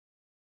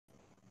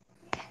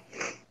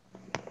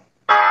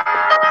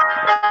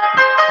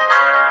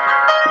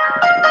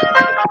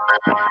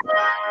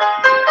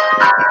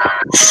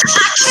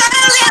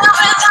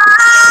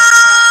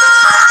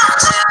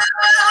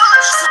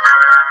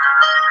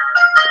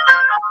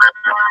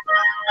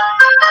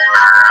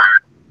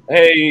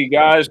Hey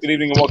guys, good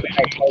evening and welcome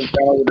back to the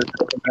channel with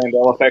the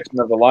Mandela effects and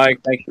of the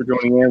like. Thanks for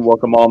joining in.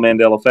 Welcome all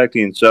Mandela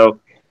effecting. So,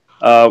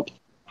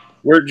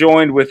 we're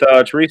joined with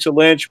Theresa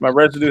Lynch, my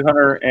residue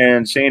hunter,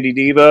 and Sandy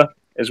Diva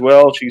as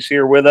well. She's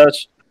here with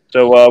us.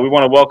 So we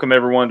want to welcome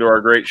everyone to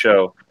our great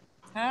show.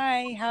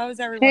 Hi, how's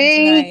everyone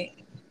tonight?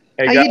 Hey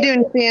how guys. you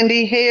doing,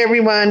 Sandy? Hey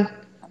everyone.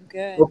 I'm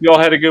good. Hope you all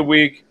had a good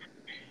week.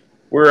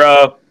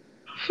 We're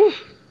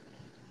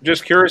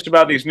just curious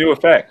about these new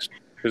effects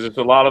because there's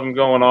a lot of them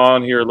going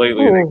on here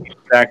lately. And they keep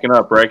stacking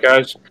up, right,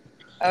 guys?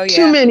 Oh yeah.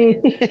 Too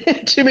many,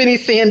 too many,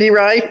 Sandy.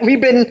 Right?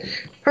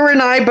 Her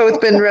and I both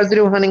been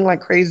residue hunting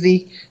like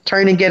crazy,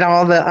 trying to get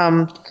all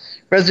the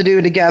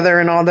residue together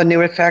and all the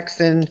new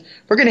effects. And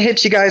we're gonna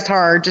hit you guys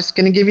hard. Just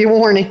gonna give you a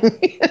warning,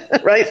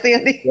 right,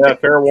 Sandy? Yeah,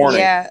 fair warning.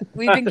 Yeah,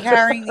 we've been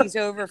carrying these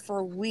over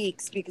for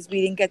weeks because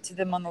we didn't get to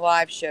them on the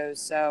live shows.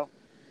 So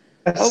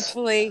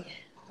hopefully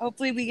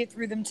we get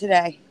through them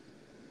today.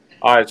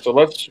 All right, so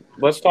let's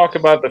talk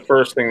about the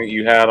first thing that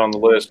you had on the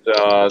list,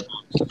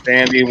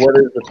 Sandy. What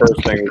is the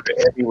first thing? Is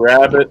it Eddie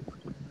Rabbitt?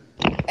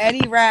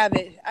 Eddie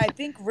Rabbitt. I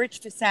think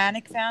Rich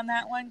Fasanic found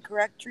that one.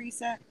 Correct,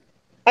 Theresa?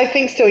 I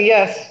think so.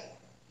 Yes.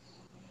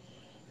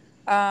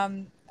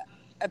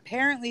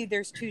 Apparently,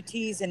 there's 2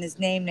 T's in his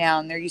name now,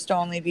 and there used to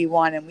only be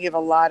 1, and we have a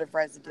lot of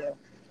residue.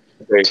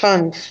 Okay.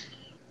 Tons.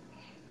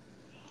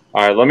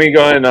 All right, let me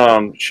go ahead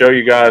and show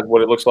you guys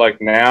what it looks like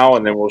now,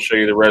 and then we'll show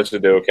you the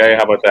residue. Okay,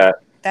 how about that?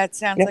 That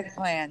sounds like a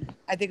plan.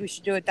 I think we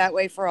should do it that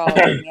way for all of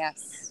them.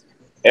 Yes.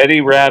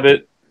 Eddie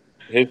Rabbitt.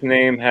 His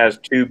name has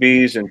 2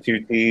 B's and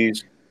 2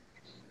 T's.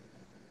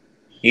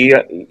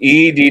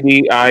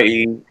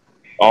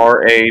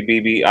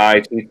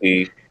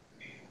 EDDIERABBITT.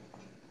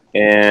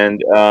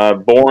 And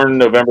born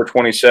November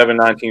 27,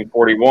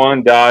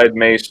 1941, died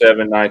May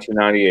 7,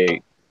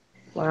 1998.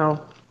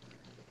 Wow.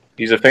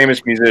 He's a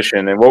famous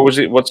musician. And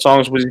what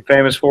songs was he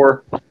famous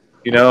for?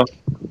 You know?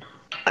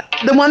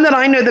 The one that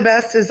I know the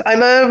best is "I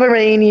Love a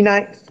Rainy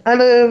Night." I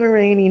love a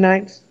rainy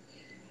night.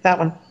 That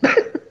one.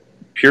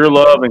 Pure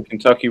Love and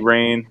Kentucky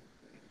Rain.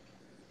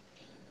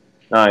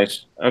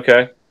 Nice.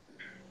 Okay.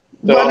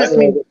 So, Love this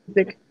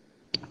music.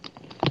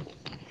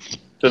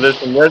 So there's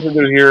some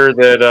residue here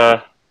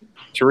that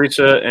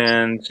Theresa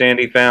and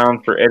Sandy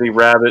found for Eddie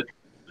Rabbitt,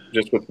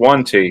 just with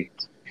 1 T.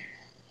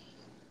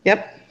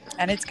 Yep.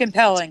 And it's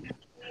compelling.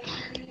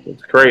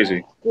 It's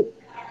crazy.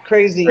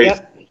 Crazy.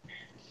 Yep.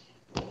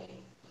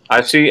 I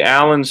see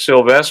Alan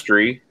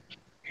Silvestri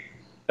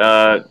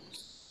down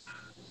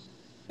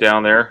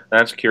there.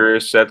 That's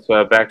curious. That's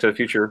Back to the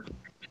Future.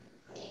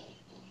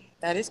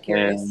 That is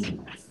curious.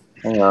 And,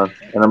 hang on.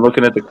 And I'm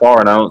looking at the car,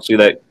 and I don't see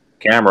that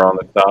camera on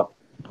the top.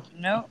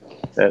 No.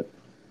 Nope.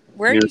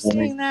 Where are you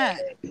seeing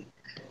that?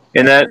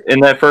 In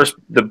that first,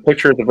 the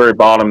picture at the very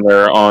bottom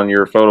there on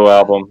your photo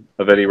album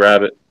of Eddie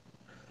Rabbitt.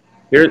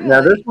 Here, really?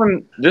 Now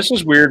this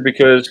is weird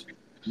because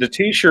the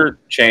T-shirt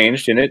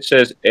changed and it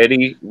says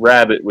Eddie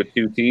Rabbitt with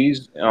 2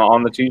 T's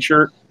on the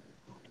T-shirt,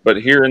 but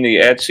here in the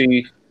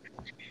Etsy,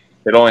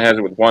 it only has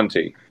it with 1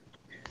 T.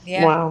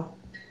 Yeah. Wow.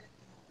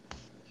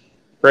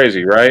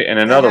 Crazy, right? And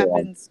another one.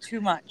 It happens too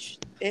much.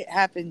 It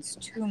happens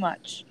too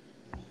much.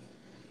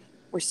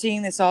 We're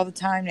seeing this all the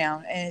time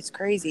now, and it's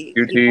crazy.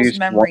 2 T's,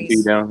 1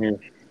 T down here.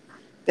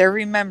 They're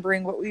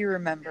remembering what we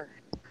remember.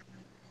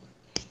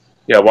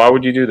 Yeah, why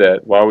would you do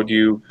that? Why would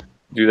you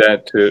do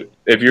that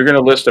if you're going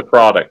to list a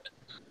product?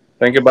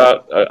 Think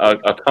about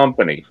a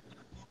company.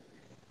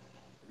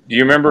 Do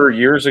you remember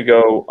years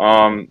ago,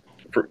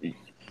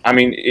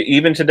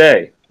 even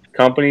today,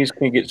 companies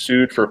can get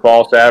sued for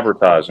false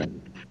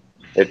advertising.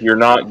 If you're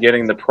not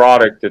getting the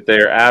product that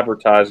they're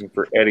advertising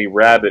for Eddie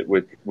Rabbitt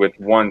with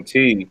 1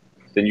 T,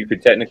 then you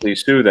could technically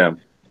sue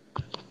them.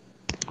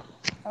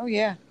 Oh,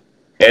 yeah.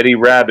 Eddie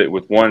Rabbitt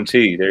with 1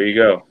 T. There you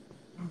go.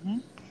 Mm-hmm.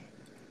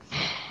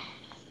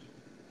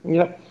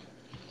 Yep.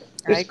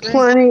 There's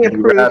plenty of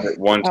proof out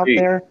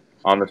there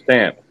on the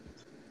stamp.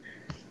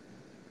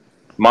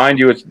 Mind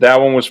you,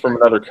 that one was from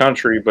another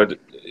country, but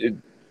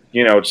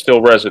it's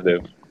still residue.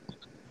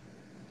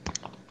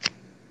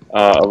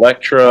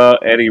 Elektra,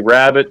 Eddie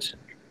Rabbitt.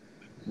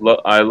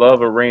 I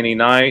Love a Rainy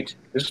Night.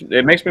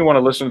 It makes me want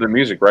to listen to the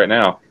music right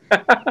now.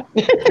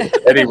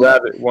 Eddie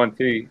Rabbitt, 1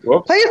 T.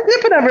 Whoops. Play a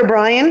snippet of it,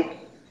 Brian.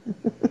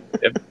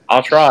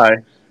 I'll try.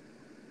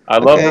 I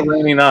Love a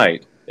Rainy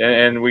Night.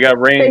 And we got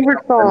rain.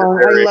 Favorite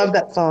song. I love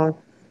that song.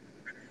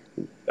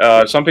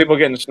 Some people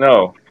getting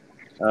snow.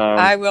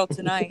 I will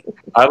tonight.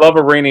 I love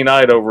a rainy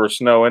night over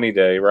snow any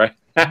day, right?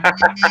 Eddie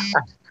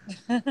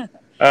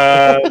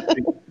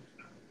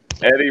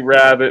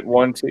Rabbitt,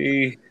 1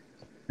 T.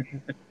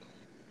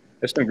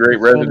 That's some great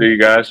residue, you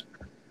guys.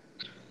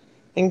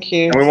 Thank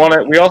you.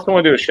 And we also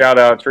want to do a shout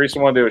out. Teresa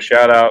want to do a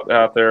shout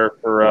out there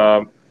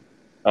for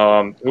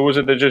who was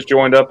it that just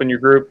joined up in your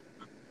group?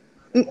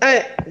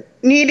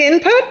 Need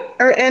input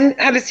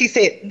how does he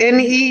say it?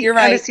 You're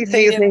right. How does he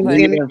say his name?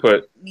 Need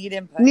input. Need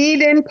input.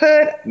 Need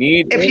input.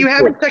 If you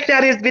haven't checked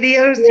out his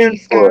videos,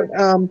 he's got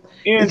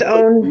his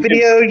own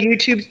video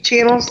YouTube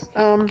channels.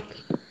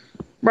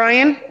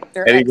 Brian.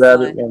 Eddie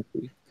Rabbitt.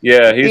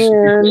 Yeah, he's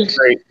And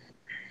great.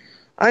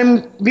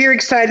 I'm very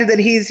excited that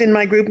he's in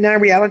my group now,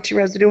 Reality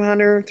Residue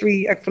Hunter,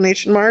 3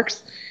 exclamation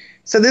marks.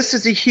 So this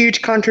is a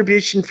huge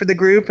contribution for the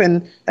group.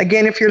 And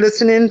again, if you're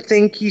listening,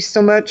 thank you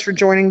so much for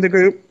joining the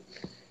group.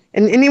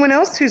 And anyone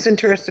else who's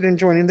interested in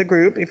joining the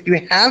group, if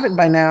you haven't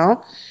by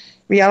now,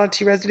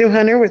 Reality Residue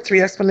Hunter with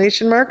 3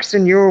 exclamation marks,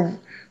 and you're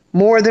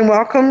more than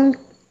welcome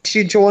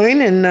to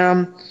join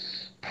and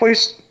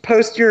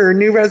post your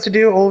new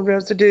residue, old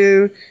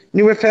residue,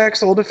 new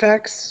effects, old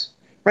effects.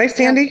 Right,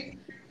 Sandy?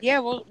 Yeah,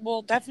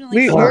 we'll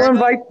definitely We'll share them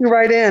invite you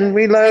right in.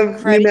 We and love new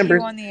credit members.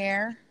 you on the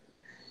air.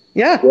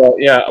 Yeah. Well,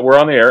 yeah, we're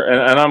on the air,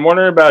 and I'm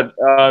wondering about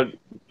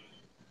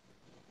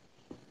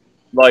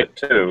like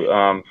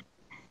two.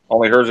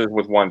 Only hers is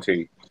with 1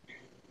 T.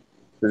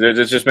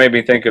 It just made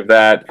me think of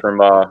that from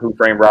Who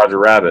Framed Roger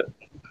Rabbit.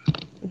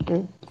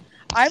 Mhm.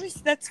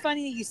 That's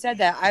funny that you said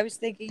that. I was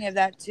thinking of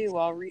that too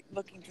while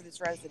looking for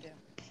this residue.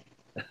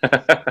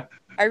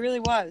 I really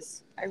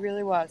was.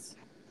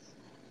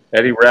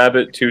 Eddie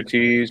Rabbit, 2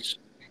 T's.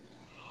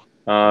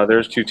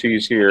 There's 2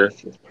 T's here.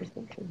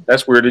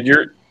 That's weird.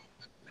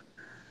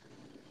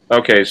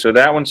 Okay, so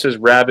that one says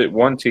Rabbit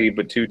 1 T,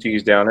 but 2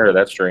 T's down there.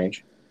 That's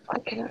strange. I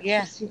can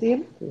actually see the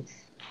images.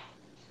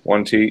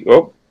 1 T.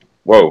 Oh,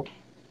 whoa.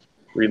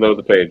 Reload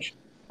the page.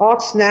 Oh,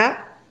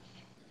 snap.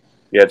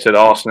 Yeah, it said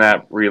all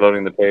snap,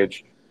 reloading the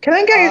page. Can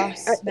I get,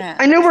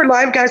 I know we're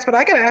live, guys, but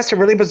I got to ask a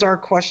really bizarre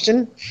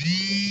question.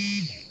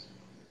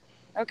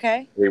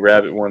 Okay. Eddie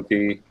Rabbit 1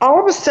 T. All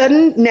of a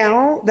sudden,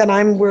 now that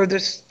I'm where the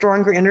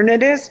stronger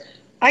internet is,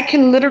 I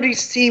can literally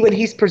see what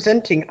he's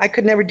presenting. I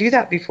could never do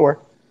that before.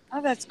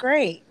 Oh, that's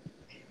great.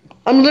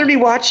 I'm literally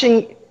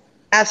watching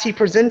as he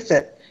presents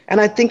it, and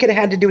I think it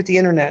had to do with the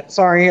internet.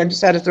 Sorry, I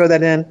just had to throw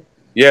that in.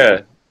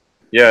 Yeah.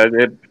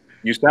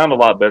 You sound a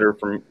lot better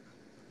from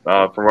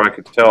what I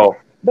could tell.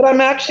 But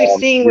I'm actually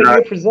seeing what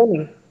you're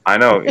presenting. I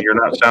know. You're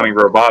not sounding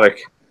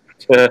robotic.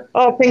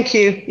 Oh, thank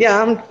you.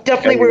 Yeah, I'm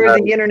definitely where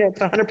the internet's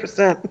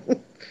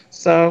 100%.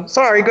 So,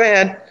 sorry, go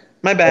ahead.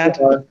 My bad.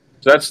 So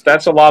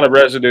that's a lot of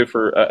residue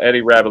for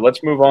Eddie Rabbit.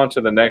 Let's move on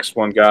to the next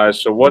one, guys.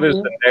 So what is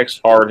the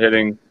next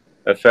hard-hitting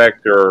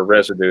effect or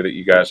residue that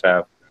you guys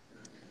have?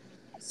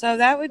 So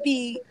that would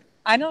be,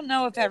 I don't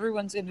know if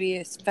everyone's going to be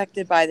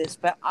affected by this,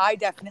 but I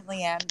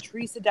definitely am.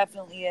 Theresa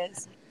definitely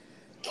is.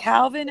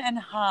 Calvin and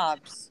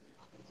Hobbes.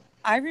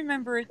 I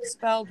remember it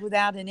spelled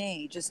without an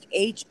A, just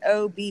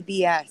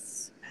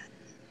Hobbs.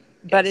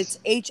 But it's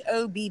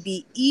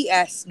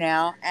Hobbes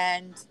now,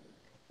 and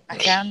I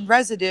found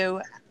residue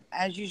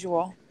as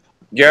usual.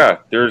 Yeah,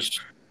 there's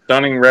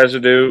stunning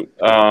residue.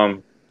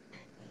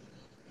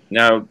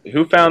 Now,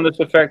 who found this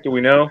effect? Do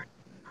we know?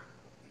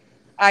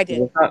 I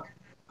did.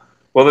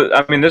 Well,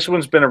 I mean, this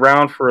one's been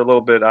around for a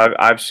little bit.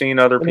 I've seen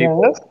other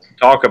people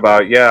talk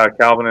about,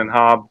 Calvin and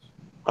Hobbes.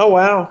 Oh,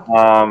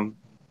 wow.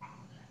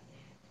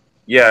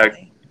 Yeah,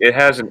 it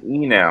has an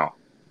E now.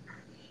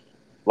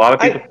 A lot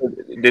of people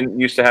didn't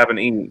used to have an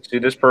E. See,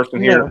 this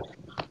person here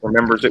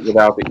remembers it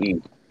without the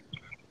E.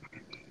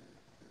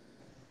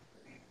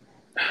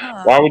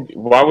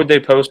 Why would they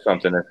post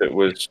something if it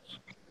was,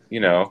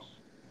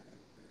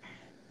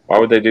 why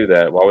would they do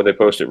that? Why would they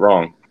post it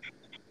wrong?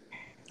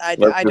 I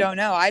don't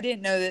know. I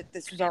didn't know that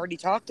this was already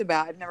talked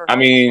about. I've never heard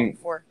this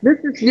before. This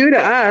is new to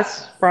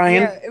us,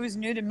 Brian. Yeah, it was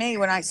new to me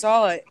when I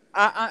saw it.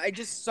 I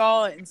just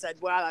saw it and said,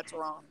 wow, that's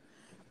wrong.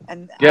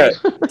 And I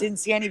didn't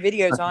see any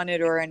videos on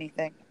it or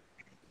anything.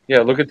 Yeah,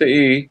 look at the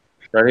E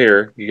right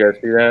here. You guys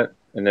see that?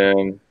 And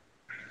then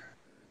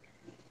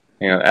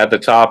at the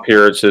top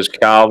here, it says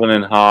Calvin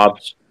and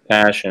Hobbes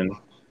Passion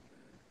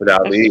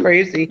without the E. That's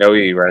crazy. No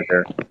E right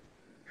there.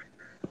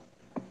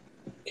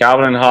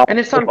 Calvin and Hobbes. And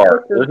it's on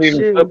purpose,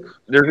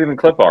 there's even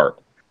clip art.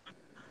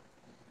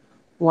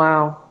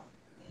 Wow.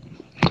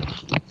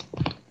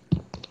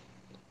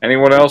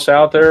 Anyone else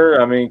out there,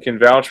 can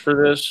vouch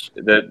for this,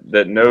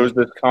 that knows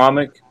this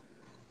comic?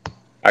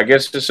 I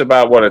guess it's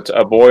about, what, it's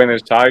a boy and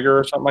his tiger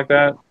or something like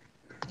that?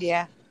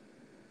 Yeah.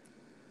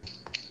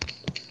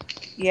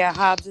 Yeah,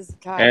 Hobbs is a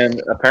tiger.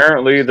 And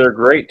apparently they're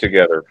great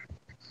together.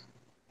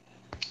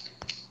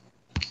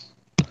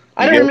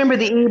 I don't remember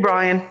the E,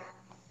 Brian.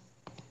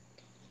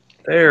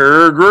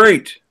 They're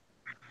great.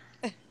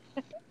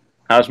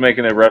 I was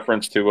making a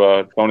reference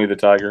to Tony the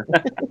Tiger.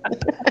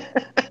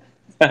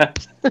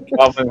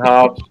 Calvin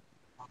Hobbes.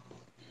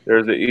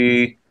 There's the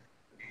E.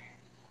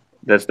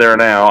 That's there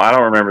now. I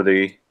don't remember the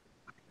E.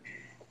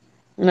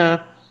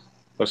 No.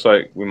 Looks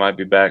like we might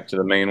be back to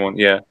the main one.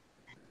 Yeah.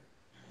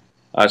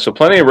 So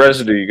plenty of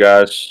residue, you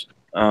guys.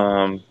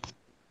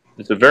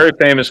 It's a very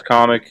famous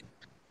comic.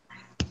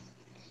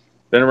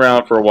 Been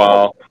around for a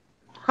while.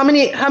 How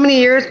many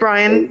years,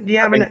 Brian? Do you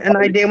have an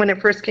idea when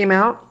it first came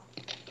out?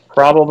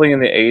 Probably in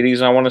the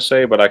 80s, I want to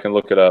say, but I can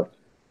look it up.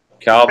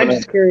 Calvin. I'm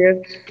just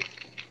curious.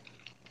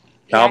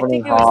 Calvin I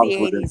think and it was Hobbes the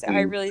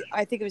 80s.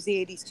 I think it was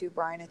the 80s too,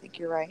 Brian. I think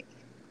you're right.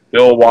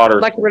 Bill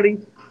Waters. Like really,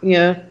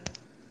 yeah.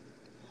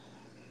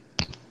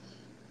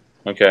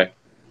 Okay.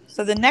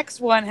 So the next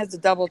one has a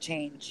double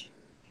change.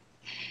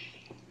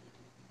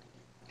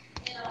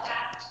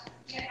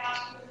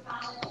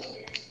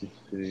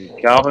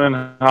 Calvin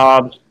and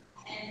Hobbes.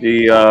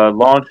 The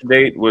launch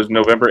date was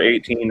November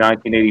 18,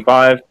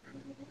 1985,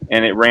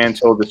 and it ran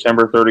till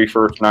December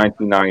 31st,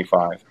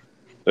 1995.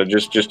 So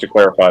just to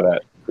clarify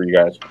that for you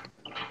guys.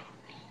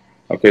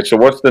 Okay, so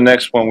what's the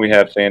next one we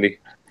have, Sandy?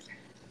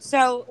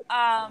 So,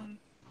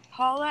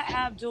 Paula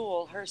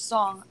Abdul, her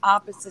song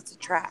 "Opposites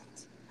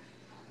Attract."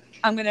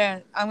 I'm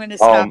gonna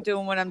stop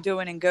doing what I'm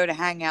doing and go to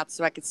Hangouts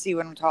so I can see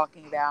what I'm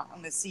talking about. I'm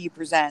gonna see you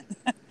present.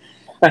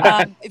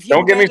 If you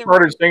Don't get me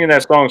started singing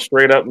that song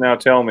straight up now.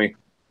 Tell me.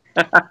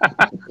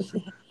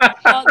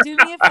 Well, do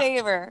me a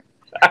favor.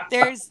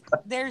 There's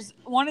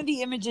one of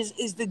the images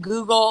is the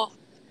Google,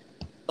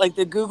 like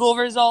the Google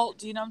result.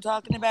 Do you know what I'm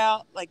talking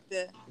about? Like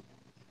the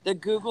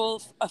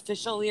Google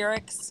official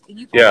lyrics. Can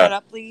you pull that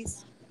up,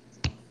 please?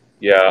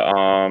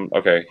 Yeah.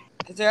 Okay.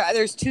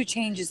 There's two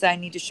changes that I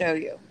need to show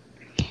you.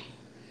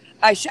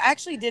 I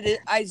actually did it.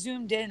 I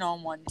zoomed in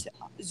on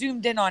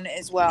it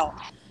as well.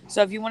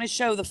 So if you want to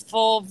show the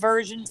full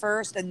version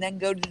first and then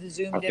go to the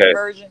zoomed in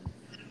version,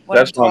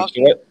 that's fine.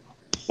 So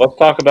let's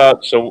talk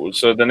about so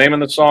the name of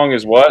the song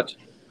is what?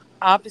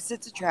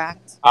 Opposites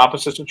Attract.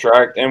 Opposites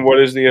Attract, and what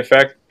is the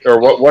effect, or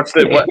what's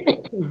the what?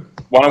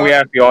 Why don't we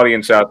ask the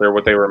audience out there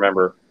what they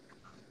remember?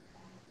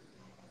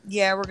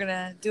 Yeah, we're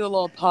gonna do a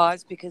little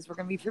pause because we're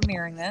gonna be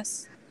premiering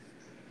this.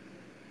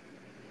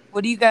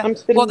 What do you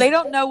got? Well, they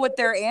don't know what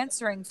they're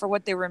answering for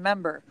what they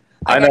remember.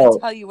 I gotta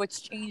tell you what's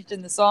changed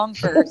in the song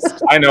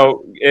first. I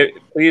know.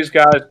 Please,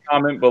 guys,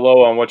 comment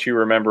below on what you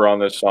remember on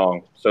this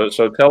song. So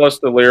tell us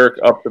the lyric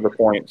up to the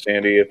point,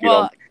 Sandy. If you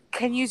don't,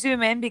 can you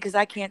zoom in because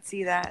I can't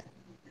see that?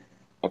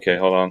 Okay,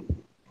 hold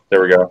on.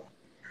 There we go.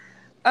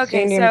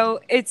 Okay, so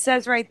it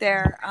says right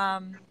there.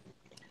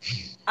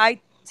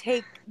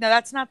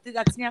 That's not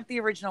the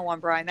original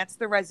one, Brian. That's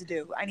the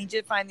Residue. I need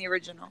you to find the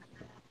original.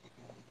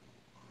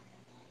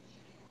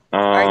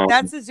 All right,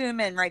 that's the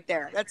zoom in right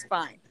there. That's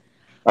fine.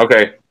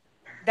 Okay.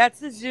 That's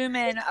the zoom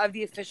in of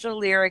the official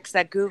lyrics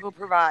that Google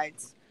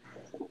provides.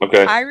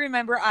 Okay. I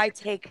remember I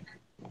take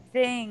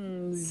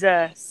things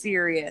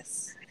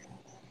serious.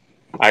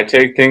 I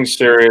take things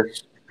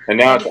serious. And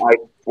now it's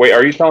wait,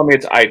 are you telling me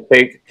it's I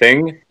take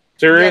thing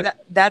serious? Yeah,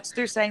 that's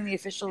they're saying the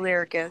official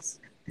lyric is.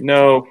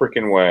 No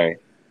freaking way.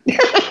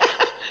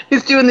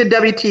 He's doing the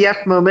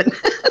WTF moment.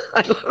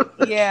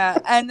 Yeah,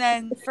 and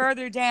then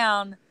further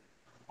down,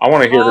 I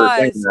want to hear her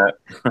thinking that.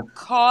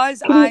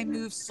 Cause I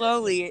move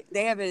slowly.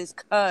 They have it as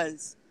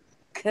cause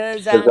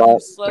I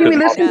move slowly. Can we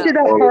listen to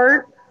that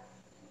part?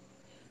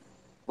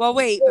 Well,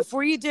 wait.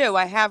 Before you do,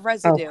 I have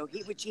Residue,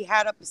 which he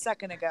had up a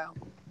second ago.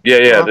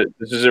 Yeah.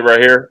 This is it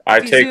right here.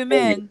 If you zoom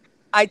in,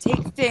 I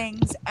take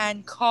things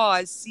and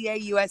cause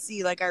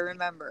CAUSE like I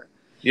remember.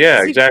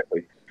 Yeah,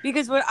 exactly.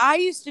 Because what I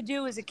used to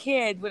do as a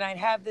kid when I'd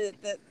have the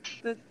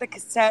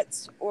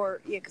cassettes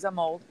because I'm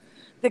old,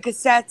 the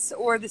cassettes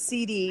or the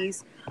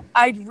CDs,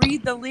 I'd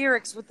read the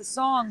lyrics with the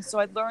song so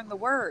I'd learn the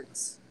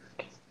words.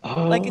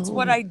 Oh. Like it's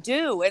what I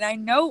do. And I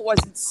know it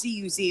wasn't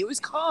CUZ, it was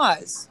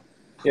cause.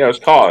 Yeah, it was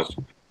cause.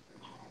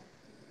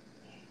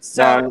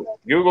 So no,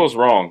 Google's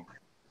wrong.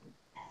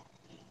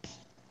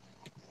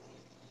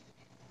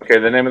 Okay,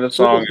 the name of the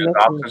song is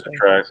Opposites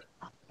Attract.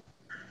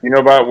 You know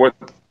about what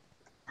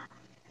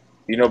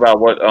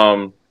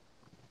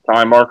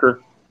time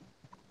marker?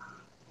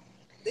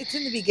 It's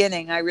in the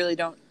beginning. I really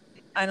don't.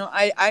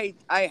 I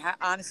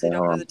honestly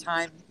don't know the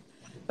time,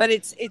 but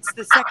it's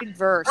the second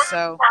verse.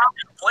 So.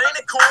 Playing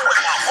it cool with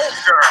my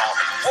homegirl.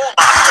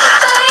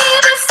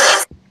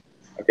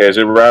 Okay, is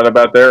it right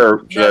about there,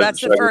 or no?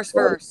 That's the first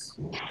verse.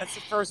 That's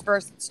the first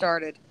verse that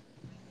started.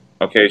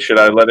 Okay, should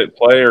I let it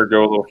play or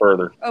go a little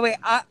further? Oh wait,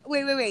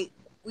 wait.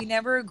 We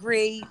never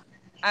agree.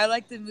 I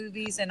like the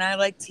movies and I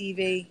like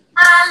TV. You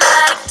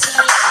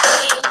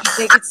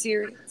take it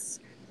serious.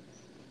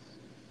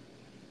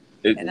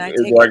 Do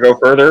I go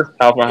further?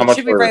 How much further?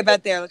 Should be right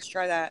about there. Let's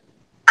try that.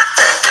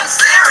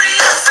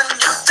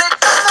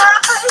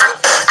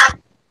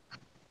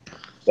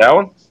 That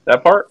one?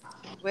 That part?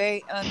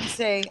 Wait, let me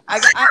see. I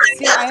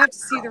have to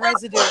see the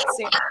Residue. I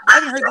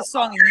haven't heard this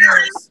song in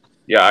years.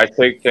 Yeah, I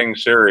take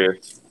things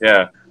serious.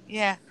 Yeah.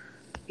 Yeah.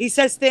 He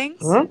says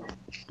things? Huh?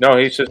 No,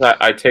 he says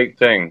I take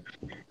things.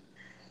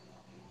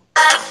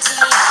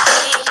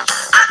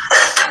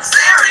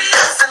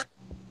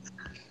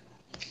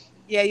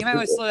 Yeah, you might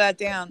want to slow that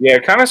down. Yeah,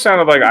 it kind of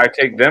sounded like I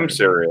take them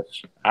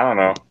serious. I don't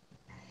know.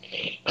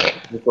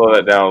 Let me slow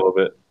that down a little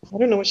bit. I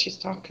don't know what she's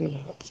talking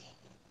about.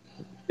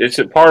 It's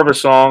a part of a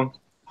song.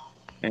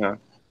 Hang on.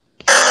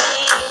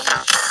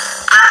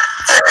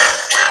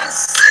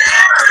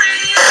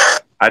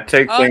 I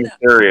take things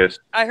serious.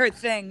 I heard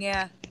thing,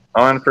 yeah.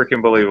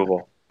 Unfreaking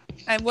believable.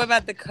 And what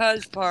about the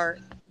cuz part?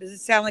 Does it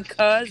sound like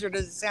cuz or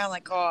does it sound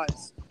like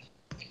cause?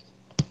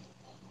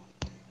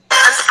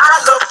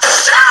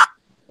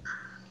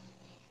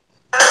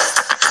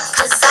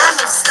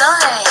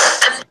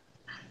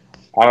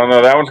 I don't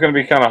know. That one's going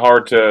to be kind of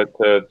hard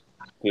to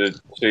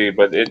see,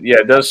 but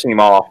it does seem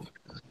off.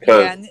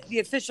 Yeah, and the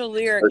official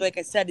lyric, like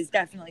I said, has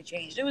definitely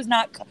changed. It was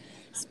not.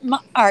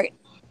 All right.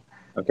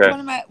 Okay.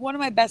 One of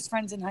my best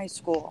friends in high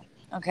school.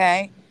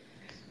 Okay.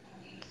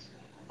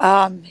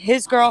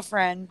 His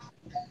girlfriend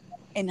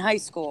in high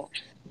school.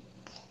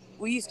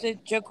 We used to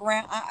joke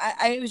around.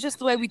 It was just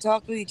the way we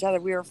talked with each other.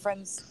 We were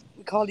friends.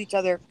 We called each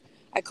other.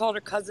 I called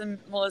her cousin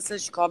Melissa.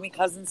 She called me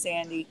cousin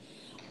Sandy.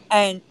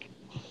 And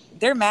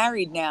they're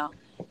married now.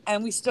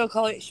 And we still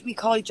we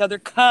call each other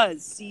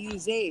cuz,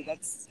 C-U-Z.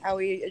 That's how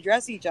we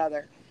address each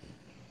other.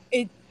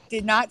 It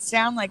did not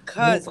sound like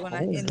cuz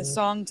in the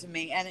song to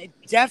me. And it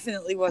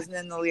definitely wasn't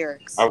in the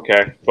lyrics.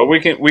 Okay. But we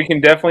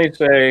can definitely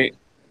say,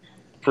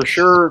 for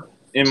sure,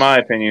 in my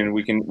opinion,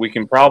 we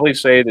can probably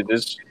say that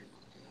this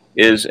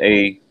is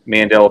a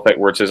Mandela effect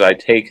where it says I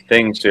take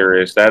things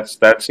serious.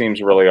 That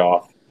seems really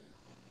off.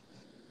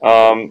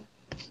 I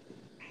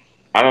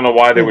don't know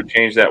why they would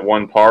change that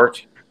one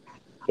part,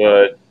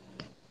 but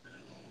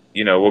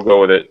we'll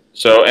go with it.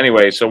 So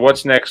anyway, so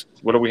what's next?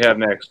 What do we have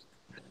next?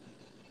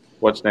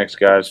 What's next,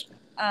 guys?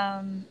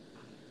 I'm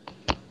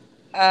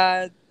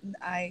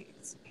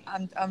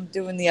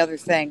doing the other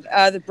thing.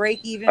 The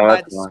Breakeven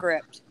by the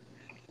script.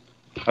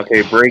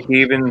 Okay,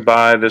 Breakeven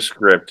by the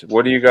script.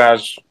 What do you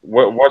guys?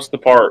 What's the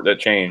part that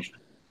changed?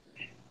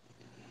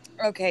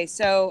 Okay,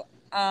 so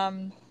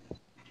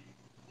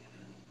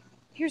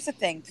here's the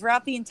thing.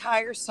 Throughout the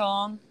entire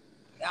song,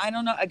 I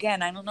don't know.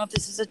 Again, I don't know if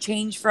this is a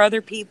change for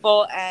other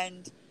people,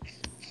 and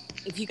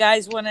if you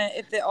guys want to,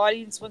 if the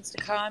audience wants to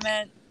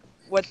comment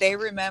what they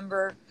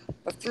remember,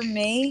 but for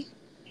me,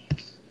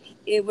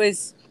 it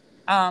was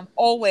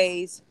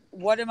always,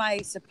 what am I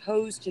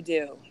supposed to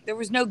do? There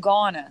was no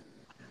gonna.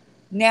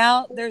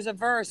 Now there's a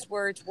verse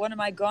where it's, what am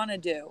I gonna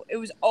do? It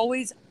was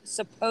always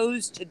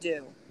supposed to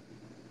do.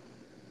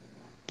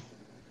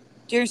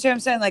 Do you understand what I'm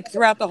saying? Like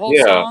throughout the whole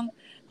song.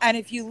 And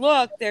if you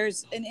look,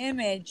 there's an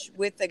image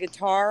with a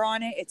guitar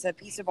on it. It's a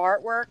piece of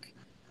artwork.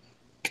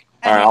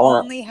 And they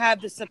only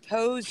have the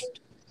supposed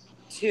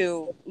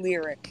to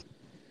lyric.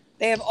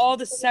 They have all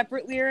the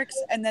separate lyrics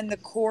and then the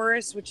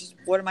chorus, which is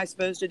what am I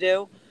supposed to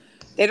do?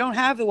 They don't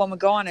have the one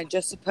with go on it,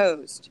 just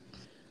supposed.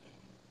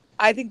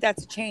 I think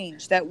that's a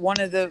change, that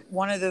one of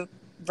the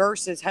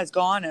verses has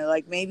gone.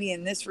 Like maybe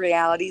in this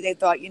reality, they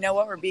thought, you know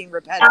what, we're being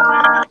repetitive.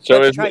 So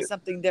let's try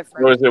something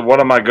different. So is it what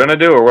am I gonna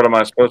do or what am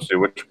I supposed to?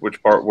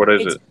 Which part? What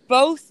is it? It's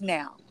both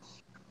now.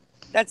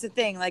 That's the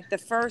thing. Like the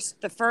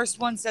first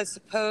one says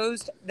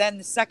supposed, then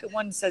the second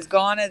one says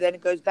gonna, then it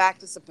goes back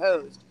to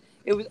supposed.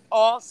 It was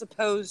all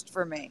supposed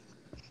for me.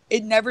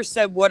 It never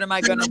said what am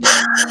I gonna do.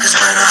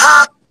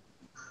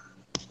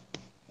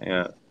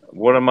 Yeah.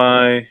 What am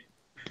I?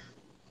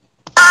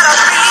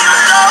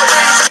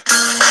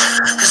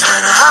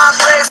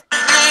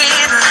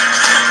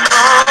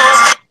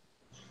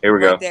 Here we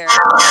go. Right there.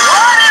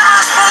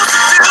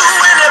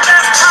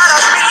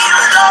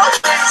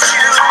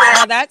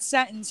 Now that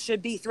sentence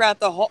should be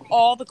throughout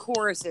all the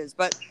choruses,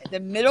 but the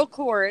middle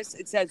chorus,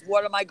 it says,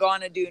 what am I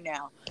gonna do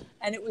now?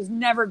 And it was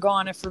never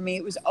gonna for me.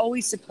 It was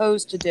always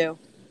supposed to do.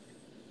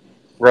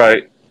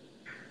 Right.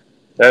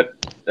 That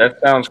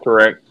sounds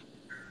correct.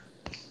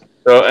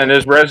 So, and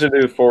there's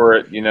residue for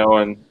it,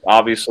 and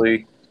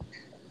obviously,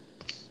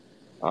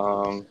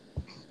 and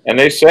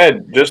they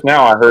said just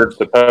now I heard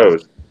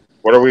supposed.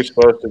 What are we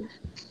supposed to?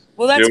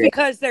 Well, that's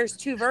because there's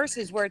two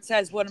verses where it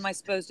says, what am I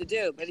supposed to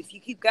do? But if you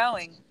keep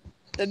going,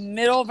 the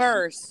middle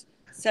verse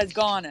says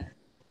gonna.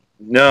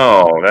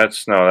 No,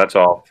 that's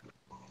off.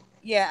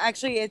 Yeah,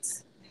 actually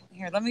it's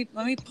here. Let me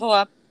pull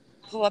up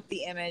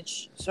the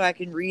image so I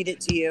can read it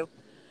to you.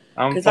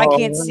 Because I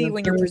can't see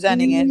when you're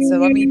presenting it. So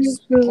let me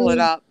just pull it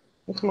up.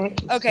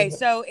 Okay,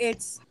 so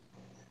it's,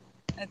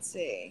 let's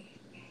see.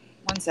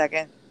 1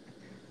 second.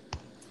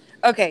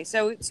 Okay,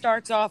 so it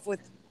starts off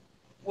with,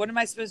 what am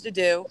I supposed to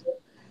do?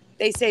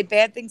 They say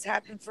bad things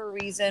happen for a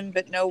reason,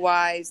 but no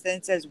whys. Then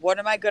it says, what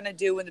am I going to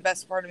do when the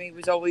best part of me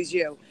was always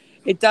you?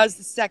 It does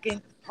the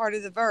second part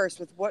of the verse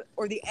with what,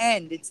 or the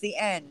end. It's the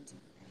end.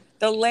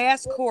 The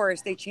last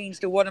chorus, they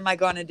changed to what am I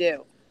going to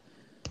do?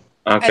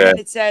 Okay. And then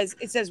it says,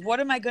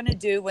 what am I going to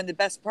do when the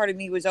best part of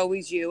me was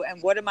always you?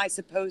 And what am I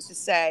supposed to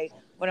say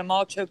when I'm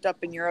all choked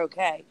up and you're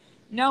okay?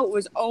 No, it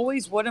was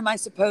always, what am I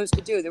supposed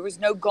to do? There was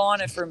no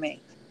gonna for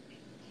me.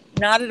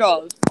 Not at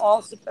all. It was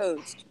all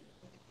supposed.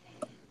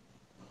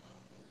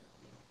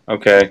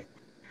 Okay.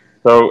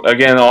 So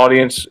again,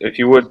 audience, if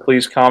you would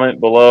please comment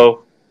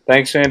below.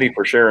 Thanks, Sandy,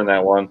 for sharing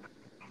that one.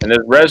 And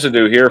there's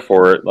residue here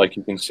for it, like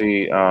you can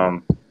see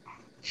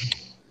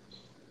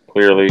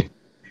clearly.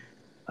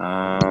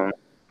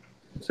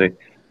 Let's see.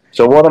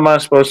 So what am I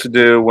supposed to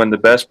do when the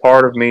best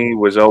part of me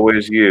was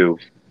always you?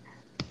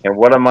 And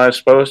what am I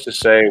supposed to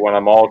say when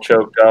I'm all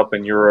choked up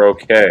and you're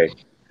okay?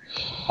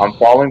 I'm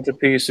falling to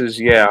pieces.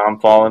 Yeah, I'm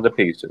falling to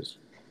pieces.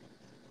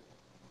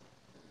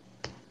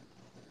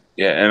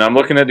 Yeah, and I'm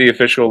looking at the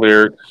official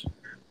lyrics.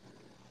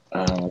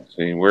 Let's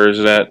see, where is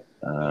that?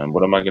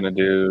 What am I going to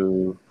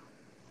do?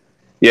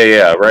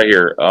 Yeah, right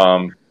here.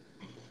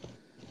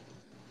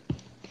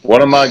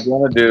 What am I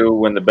going to do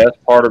when the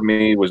best part of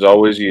me was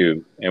always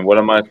you? And what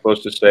am I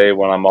supposed to say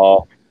when I'm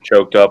all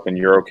choked up and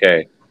you're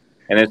okay?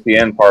 And it's the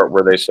end part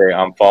where they say,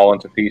 I'm falling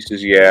to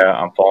pieces, yeah.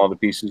 I'm falling to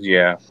pieces,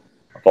 yeah.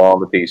 I'm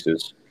falling to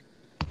pieces.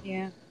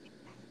 Yeah.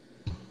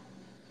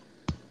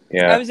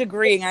 Yeah. I was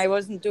agreeing. I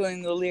wasn't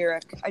doing the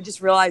lyric. I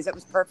just realized that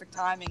was perfect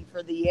timing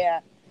for the yeah.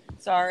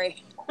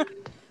 Sorry.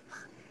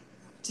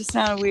 Just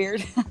sounded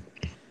weird.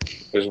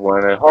 Because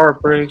when a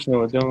heart breaks,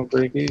 no, it don't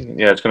break even.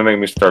 Yeah, it's gonna make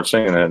me start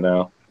singing that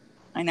now.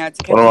 I know, it's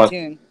a One catchy of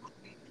tune.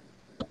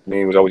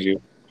 me was always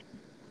you.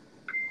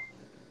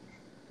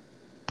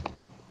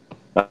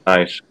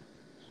 Nice.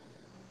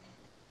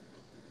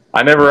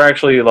 I never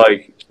actually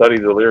like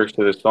studied the lyrics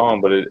to this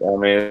song, but it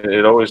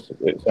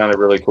sounded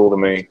really cool to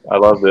me. I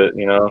loved it.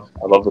 You know,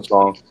 I love the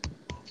song.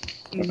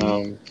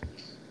 Mm-hmm.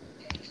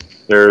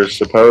 There's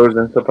suppose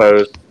and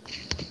suppose.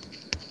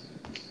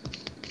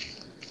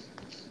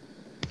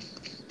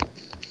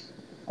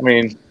 I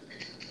mean,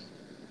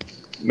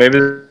 maybe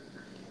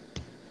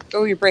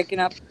Oh, you're breaking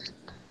up.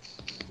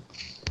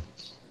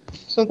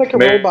 Sounds like a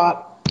maybe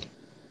robot.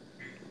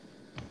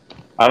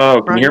 I don't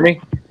know. Can you hear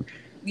me?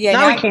 Yeah, Now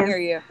now we I can can. hear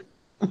you.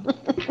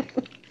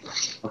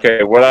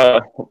 Okay. What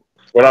I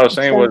was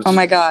saying was Oh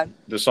my God.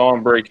 the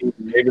song Breakeven.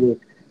 Maybe there's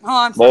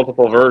Oh, I'm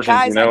multiple versions.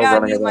 guys, I gotta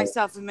running mute around.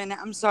 myself a minute.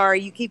 I'm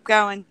sorry. You keep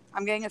going.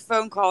 I'm getting a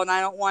phone call, and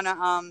I don't want to.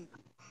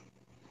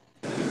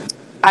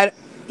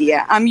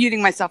 I'm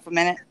muting myself a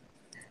minute.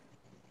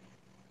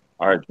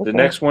 All right. The Okay.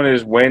 next one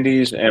is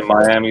Wendy's and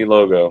Miami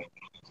logo.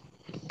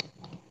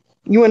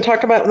 You want to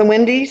talk about the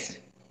Wendy's?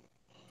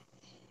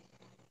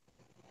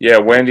 Yeah,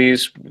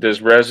 Wendy's.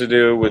 There's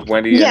residue with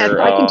Wendy and Yes,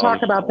 her I can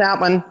talk about that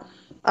one.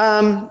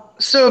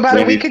 So about a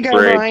Wendy's week ago,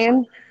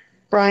 braid.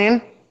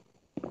 Brian.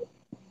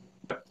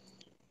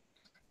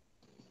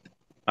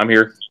 I'm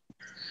here.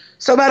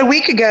 So about a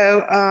week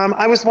ago,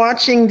 I was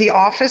watching The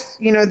Office.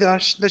 You know the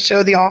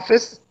show The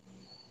Office.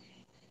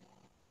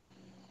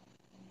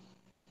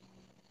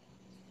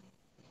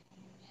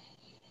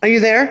 Are you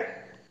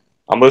there?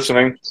 I'm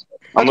listening.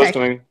 I'm Okay.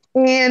 listening.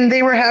 And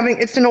they were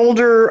having,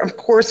 of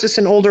course, it's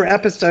an older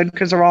episode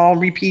because they're all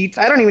repeats.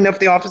 I don't even know if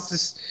The Office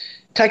is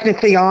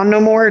technically on no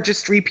more,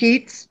 just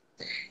repeats.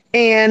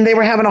 And they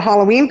were having a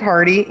Halloween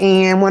party,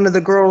 and one of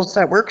the girls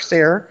that works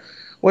there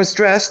was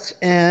dressed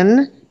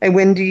in a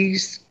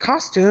Wendy's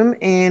costume.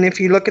 And if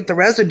you look at the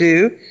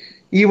residue,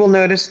 you will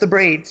notice the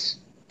braids.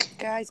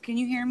 Guys, can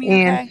you hear me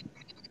And okay?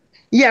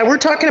 yeah, we're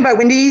talking about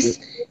Wendy's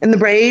and the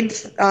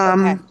braids.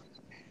 Okay.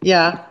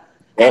 Yeah,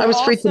 And I was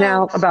freaking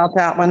also, out about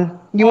that one.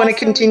 You want to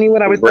continue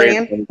what I The was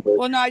braid. saying?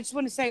 well, no, I just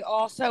want to say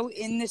also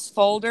in this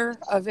folder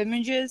of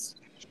images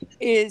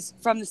is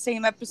from the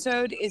same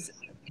episode is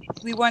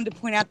we wanted to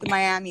point out the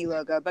Miami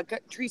logo. But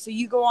Theresa,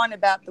 you go on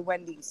about the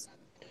Wendy's.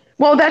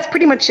 Well, that's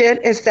pretty much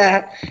it. Is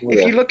that if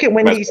Yeah. you look at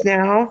Wendy's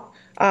now,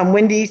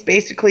 Wendy's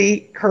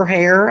basically her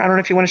hair. I don't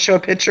know if you want to show a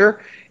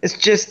picture. It's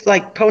just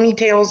like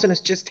ponytails, and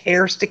it's just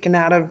hair sticking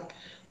out of,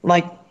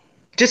 like,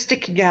 just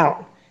sticking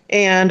out.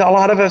 And a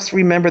lot of us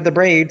remember the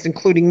braids,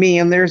 including me.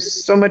 And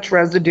there's so much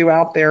residue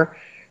out there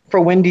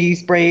for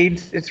Wendy's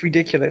braids. It's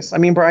ridiculous. I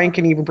mean, Brian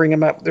can even bring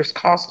them up. There's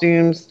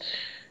costumes.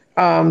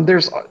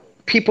 There's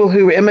people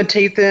who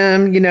imitate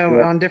them, Yeah.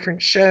 on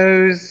different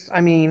shows. I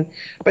mean,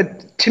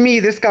 but to me,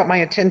 this got my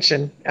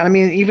attention. I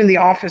mean, even The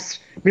Office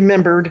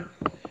remembered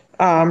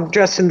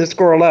dressing this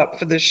girl up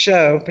for this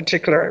show,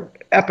 particular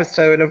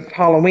episode of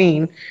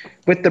Halloween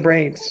with the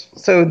braids.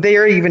 So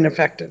they're even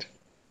affected.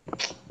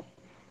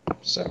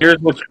 So Here's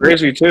what's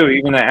crazy too.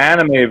 Even the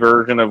anime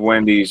version of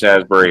Wendy's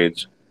has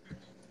braids.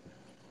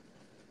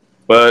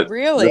 But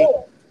Really?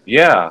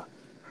 yeah,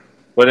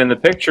 but in the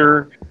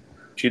picture,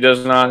 she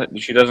does not.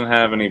 She doesn't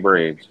have any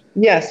braids.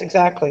 yes,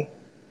 exactly.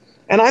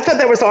 And I thought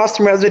that was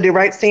awesome residue,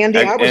 right, Sandy?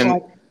 I was And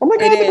like, oh my It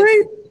God, the is.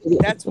 braids.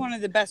 That's one of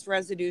the best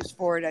residues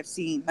for it I've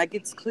seen. Like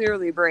it's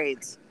clearly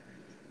braids.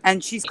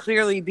 And she's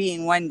clearly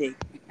being Wendy.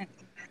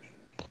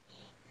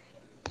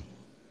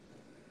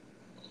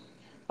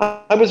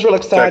 I was real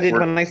excited we're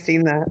when I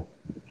seen that.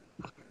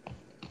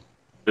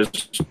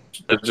 just,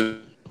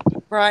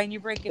 Brian,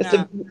 you're breaking It's a,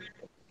 up.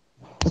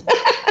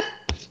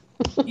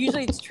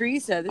 Usually it's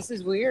Theresa. This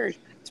is weird.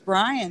 It's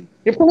Brian.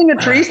 you're pulling a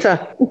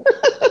Theresa.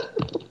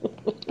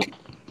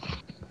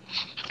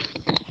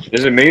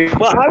 is it me?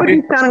 Well, I would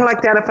be sounding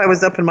like that if I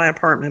was up in my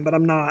apartment, but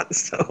I'm not.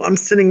 So I'm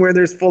sitting where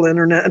there's full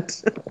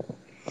internet.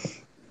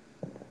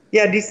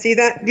 Yeah, do you see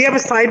that? Do you have a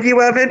side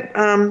view of it,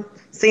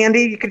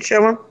 Sandy? You could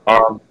show them.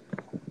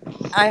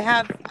 I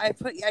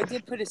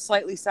did put a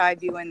slightly side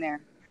view in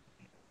there.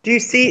 Do you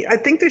see? I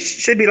think there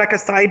should be like a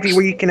side view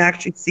where you can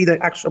actually see the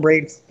actual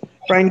braids.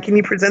 Brian, can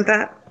you present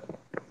that,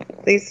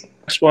 please?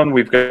 Next one,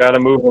 we've got to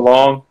move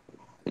along.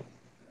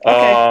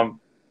 Okay.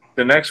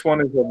 The next one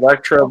is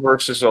Elektra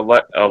versus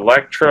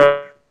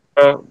Elektra,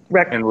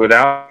 and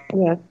without,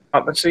 Yeah.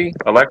 let's see,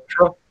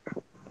 Elektra.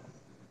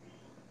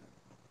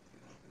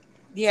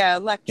 Yeah,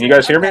 Elektra. Can you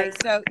guys hear me? Okay,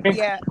 so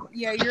yeah,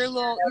 you're a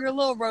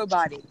little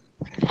robot-y.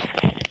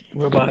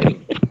 Robot.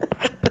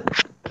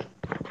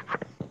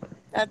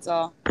 That's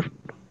all.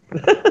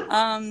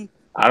 I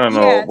don't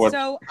know Yeah, what.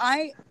 so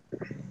I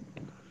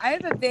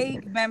have a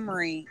vague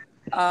memory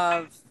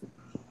of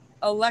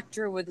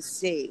Elektra with a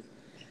C.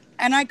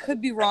 And I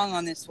could be wrong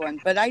on this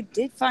one, but I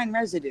did find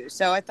residue,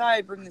 so I thought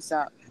I'd bring this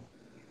up.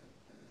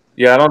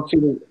 Yeah, I don't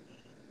see.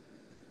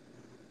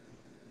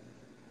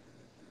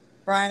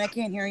 Brian, I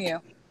can't hear you.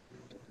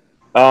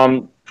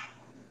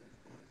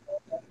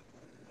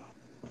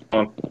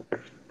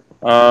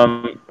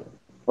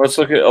 Let's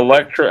look at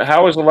Elektra.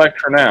 How is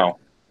Elektra now?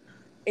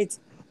 It's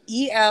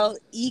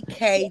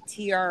Elektra.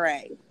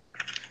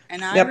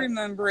 And I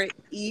remember it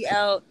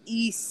Elecktra.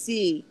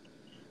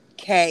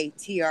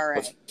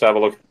 Let's have a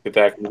look at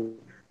that.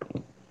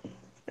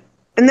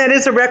 And that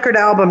is a record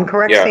album,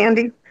 correct,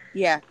 Sandy?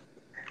 Yeah.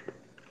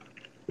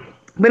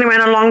 Been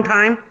around a long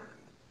time,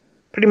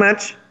 pretty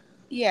much.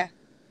 Yeah,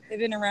 they've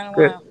been around a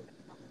while.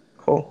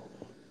 Cool.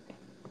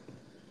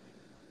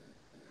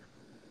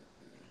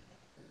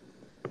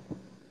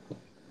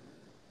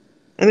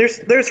 And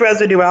there's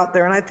residue out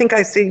there, and I think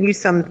I see you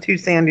some too,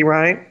 Sandy,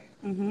 right?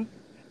 Mm-hmm.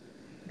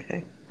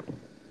 Okay.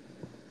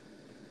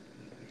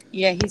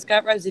 Yeah, he's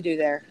got residue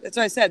there. That's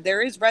what I said.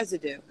 There is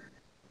residue.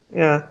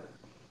 Yeah.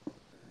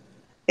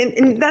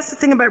 And that's the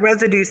thing about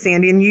residue,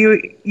 Sandy, and you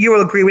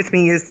will agree with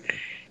me, is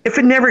if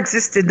it never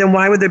existed, then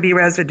why would there be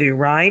residue,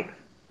 right?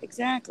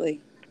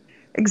 Exactly.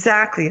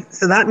 Exactly.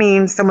 So that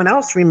means someone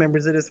else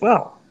remembers it as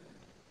well.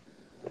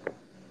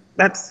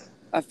 That's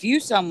a few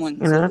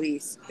someones at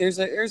least. There's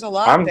a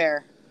lot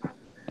there.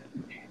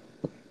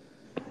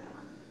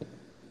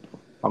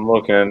 I'm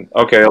looking.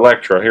 Okay,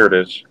 Elektra. Here it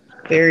is.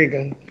 There you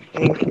go.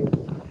 Thank you.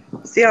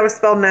 See how it's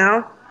spelled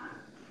now?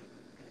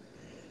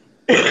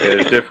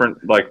 There's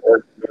different like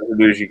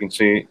residues you can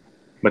see.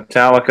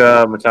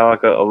 Metallica,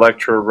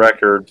 Elektra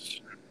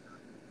Records.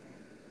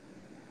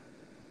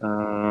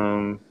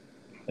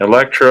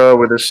 Elektra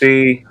with a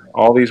C.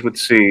 All these with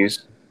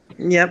C's.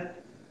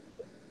 Yep.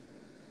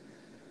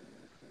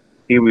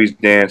 Pee-wee's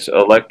Dance,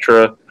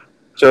 Elektra.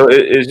 So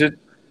is it?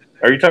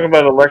 Are you talking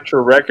about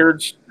Elektra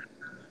Records?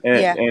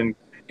 In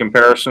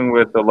comparison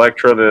with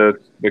Elektra,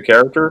 the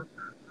character?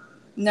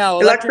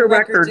 No, Elektra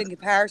Records in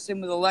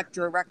comparison with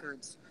Elektra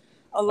Records.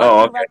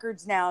 Elektra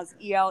Records now is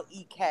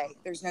Elektra.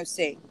 There's no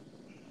C.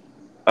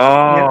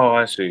 Oh,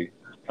 I see.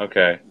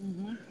 Okay.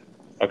 Mm-hmm.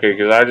 Okay,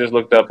 because I just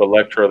looked up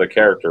Elektra, the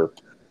character.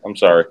 I'm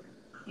sorry.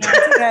 No,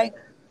 it's okay.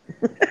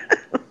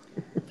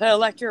 Put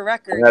Elektra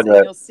Records, and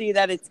you'll see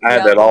that it's I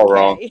had that all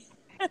wrong.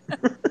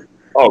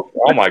 oh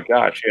my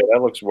gosh. Yeah,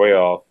 that looks way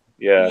off.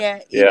 Yeah.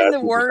 Even the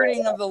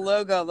wording of the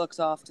logo looks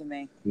off to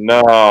me.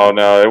 No,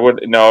 it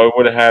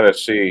would have had a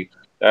C.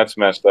 That's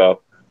messed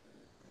up.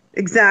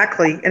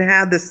 Exactly. It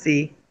had the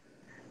C.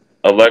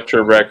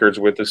 Elektra Records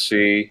with the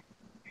C.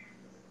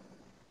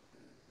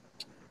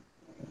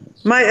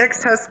 My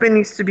ex-husband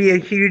used to be a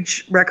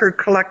huge record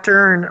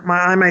collector, and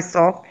I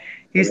myself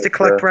used to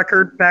collect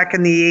record back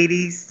in the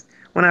 80s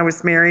when I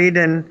was married,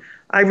 and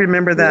I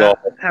remember that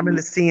having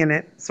the C in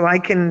it. So I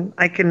can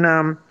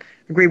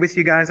agree with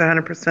you guys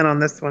 100% on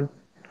this one.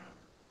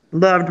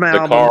 Loved my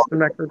albums and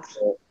records.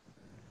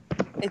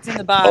 It's in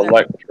the bottom.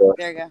 Elektra.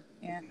 There you go.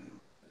 Yeah.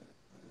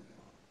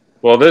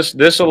 Well, this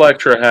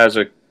Elektra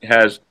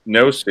has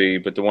no C,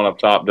 but the one up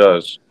top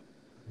does.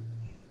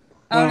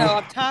 Oh no,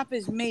 up top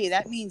is me.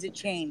 That means it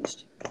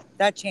changed.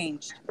 That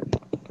changed.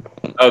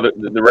 Oh,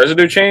 the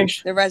residue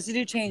changed? The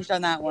residue changed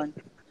on that one.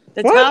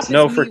 The top is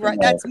me.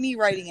 That's me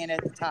writing it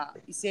at the top.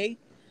 You see?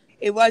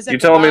 It was at the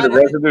bottom. You telling me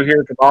the residue here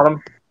at the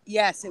bottom?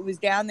 Yes, it was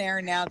down there,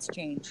 and now it's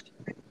changed.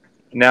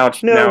 Now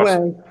it's no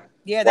way.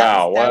 Yeah,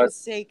 that was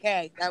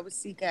CK. That was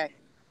CK.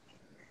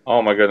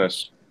 Oh my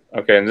goodness.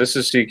 Okay, and this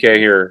is CK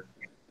here.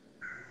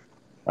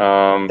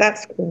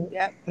 That's cool.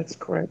 Yep, that's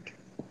correct.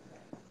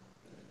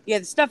 Yeah,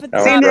 the stuff at the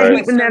top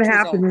when that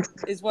happens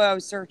is what I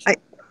was searching.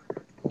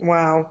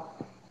 Wow.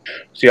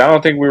 See, I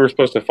don't think we were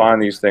supposed to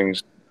find these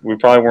things. We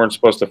probably weren't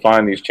supposed to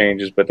find these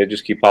changes, but they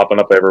just keep popping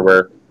up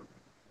everywhere.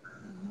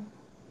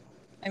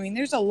 I mean,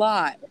 there's a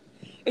lot.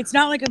 It's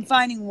not like I'm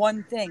finding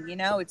one thing,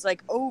 It's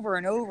like over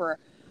and over.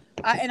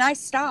 And I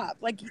stop.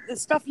 Like, the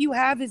stuff you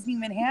have isn't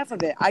even half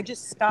of it. I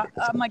just stop.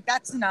 I'm like,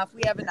 that's enough.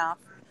 We have enough.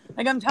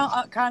 Like, I'm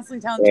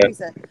constantly telling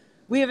Theresa,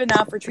 we have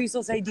enough. Or Theresa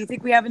will say, do you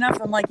think we have enough?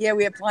 I'm like, yeah,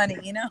 we have plenty,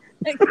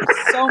 Like,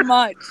 there's so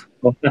much.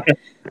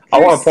 I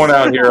want to point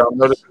out here,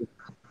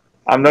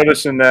 I'm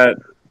noticing that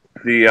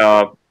the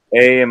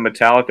A in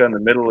Metallica in the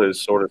middle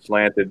is sort of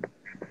slanted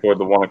toward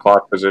the 1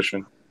 o'clock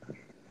position.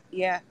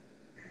 Yeah.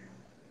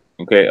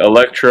 Okay,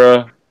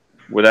 Elektra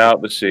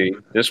without the C.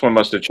 This one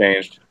must have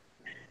changed.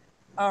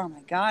 Oh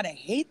my God, I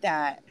hate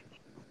that.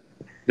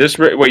 This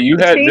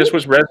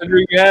was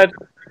residue you had?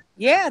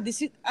 Yeah,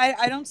 this is.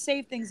 I don't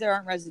save things that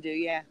aren't residue.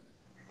 Yeah.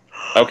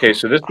 Okay,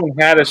 so this one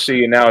had a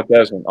C and now it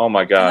doesn't. Oh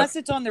my God. Unless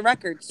it's on the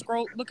record.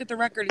 Look at the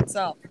record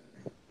itself.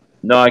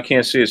 No, I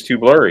can't see. It's too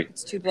blurry.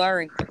 It's too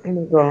blurry. Oh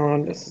my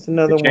God, this is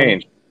another one.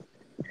 Changed.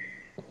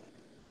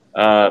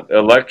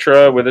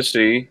 Elektra with a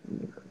C.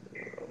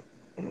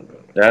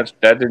 That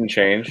didn't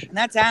change. And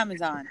that's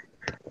Amazon.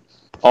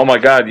 Oh my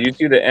God! You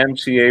see the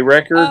MCA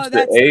records? Oh,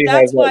 the A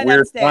has that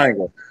weird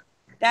triangle.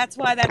 That's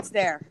why that's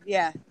there.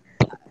 Yeah,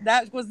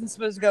 that wasn't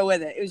supposed to go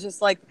with it. It was just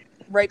like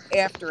right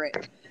after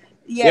it.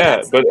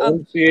 Yeah, but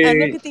MCA. And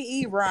look at the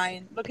E,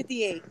 Ryan. Look at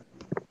the E.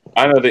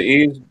 I know the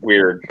E's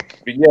weird,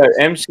 but yeah,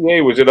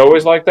 MCA, was it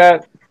always like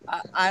that?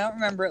 I don't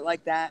remember it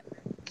like that.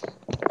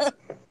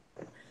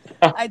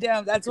 I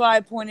don't. That's why I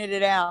pointed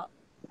it out.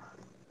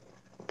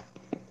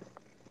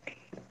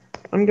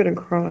 I'm gonna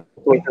cry.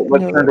 Let's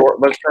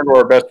turn to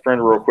our best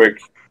friend real quick.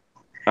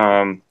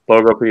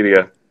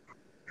 Logopedia.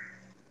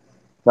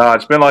 No,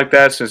 it's been like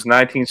that since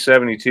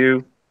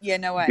 1972. Yeah,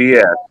 no way.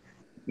 BS.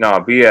 No,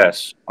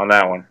 BS on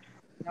that one.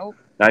 Nope.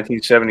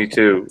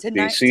 1972. To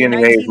The C and the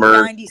A is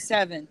merged.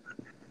 1997.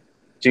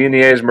 C and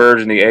the A is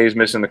merged, and the A is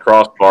missing the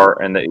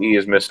crossbar, and the E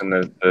is missing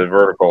the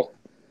vertical.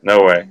 No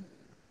way.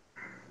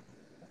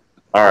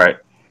 All right.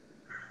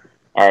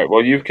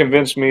 Well, you've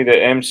convinced me that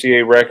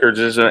MCA Records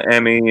is an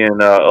Emmy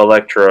and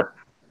Elektra.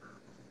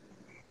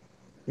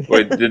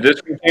 Wait, did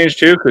this one change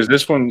too? Because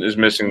this one is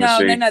missing the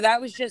C. No. That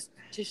was just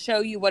to show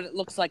you what it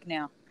looks like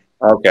now.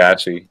 Okay, I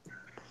see.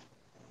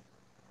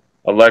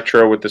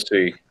 Elektra with the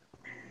C.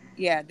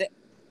 Yeah.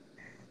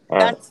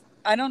 That's.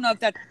 I don't know if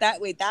that's that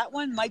way. That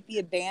one might be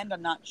a band.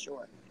 I'm not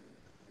sure.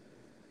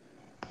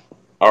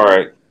 All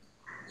right.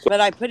 So but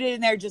I put it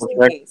in there just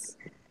in case.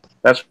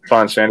 That's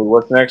fine, Sandy.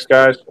 What's next,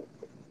 guys?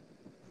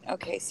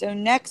 Okay, so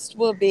next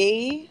will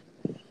be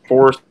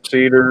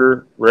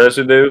 4-seater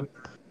Residue.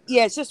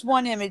 Yeah, it's just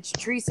one image.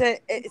 Theresa,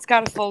 it's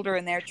got a folder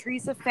in there.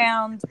 Theresa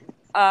found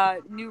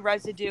new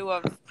residue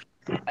of.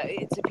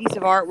 It's a piece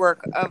of artwork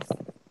of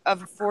a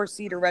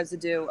 4-seater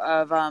residue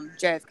of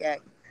JFK.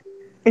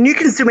 And you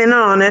can zoom in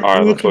on it, right,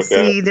 and you can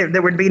see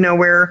there would be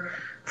nowhere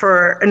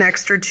for an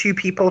extra 2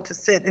 people to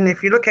sit. And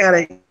if you look at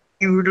it,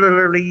 you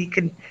literally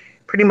could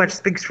pretty much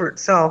speaks for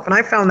itself. And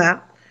I found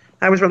that.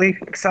 I was really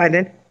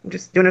excited.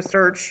 Just doing a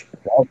search.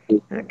 And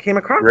it came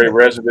across. Great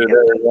residue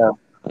there, yeah.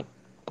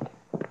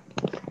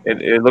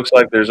 It looks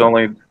like there's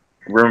only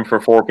room for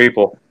 4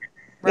 people.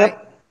 Right.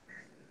 Yep.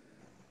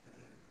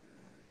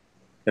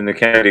 In the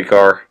Kennedy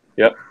car.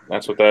 Yep,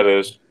 that's what that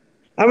is.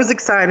 I was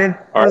excited.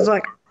 I was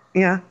like,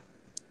 yeah.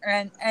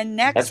 And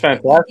next, that's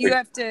fantastic. You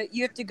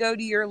have to go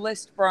to your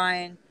list,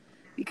 Brian,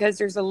 because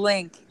there's a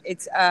link.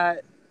 It's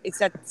at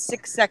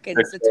 6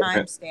 seconds. The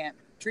timestamp.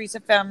 Theresa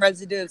found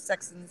residue of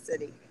Sex in the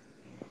City.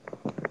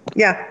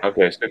 Yeah.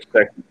 Okay, 6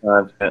 seconds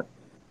timestamp.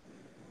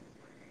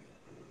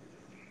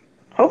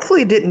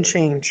 Hopefully, it didn't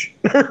change.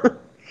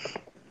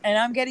 And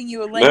I'm getting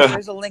you a link.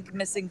 There's a link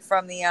missing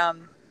from the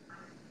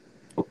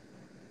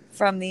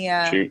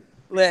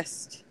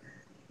list.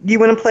 You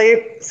want to play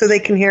it so they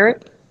can hear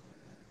it?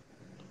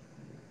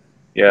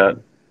 Yeah.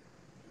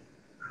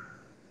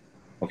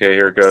 Okay,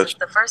 here it goes. This is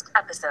the first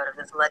episode of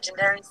this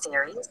legendary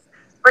series.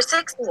 For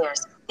 6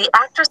 years, the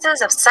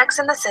actresses of Sex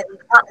in the City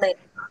taught ladies.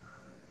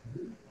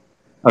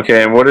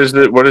 Okay, and what does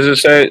it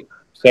say?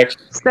 Sex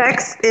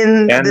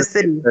in the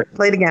City.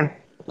 Play it again.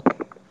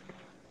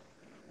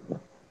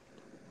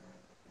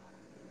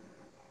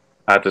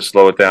 I have to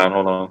slow it down.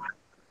 Hold on.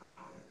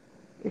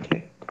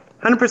 Okay.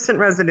 100%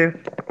 residue.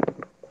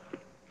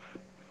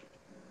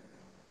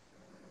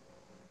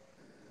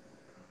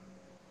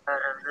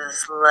 Of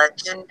this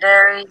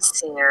legendary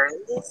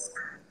series.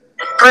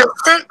 For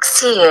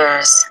 6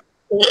 years,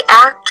 the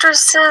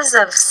actresses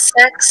of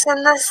Sex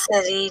in the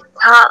City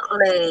taught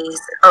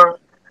ladies.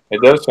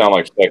 It does sound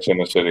like Sex in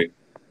the City.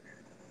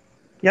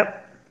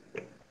 Yep.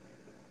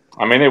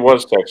 I mean, it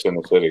was Sex in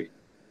the City.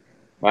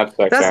 Not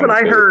Sex. That's what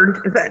I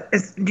heard.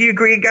 Do you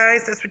agree,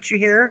 guys? That's what you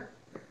hear?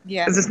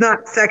 Yeah. Because it's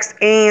not Sex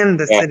and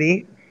the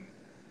City.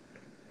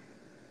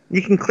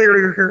 You can clearly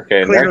hear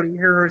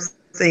her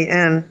say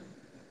 "n."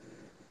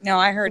 No,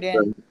 I heard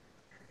in.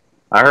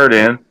 I heard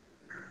in.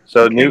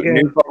 So new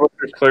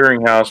Publishers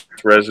Clearinghouse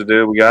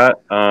residue. We got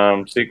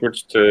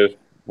secrets to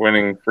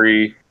winning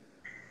free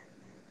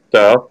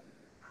stuff.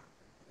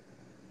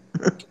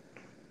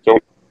 So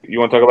you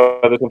want to talk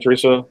about this one,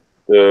 Theresa?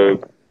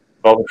 The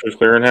Publishers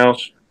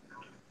Clearinghouse.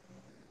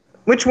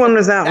 Which one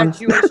was that one? That's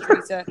yours,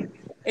 Theresa.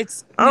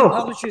 It's the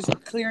Publishers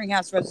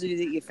Clearinghouse residue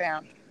that you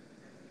found.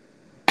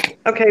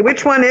 Okay,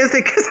 which one is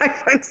it? Because I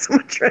find so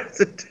much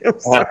residue. I'm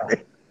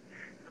sorry.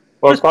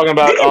 Well, it's talking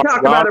about. You can talk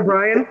about it,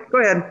 Brian. Go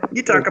ahead.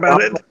 You talk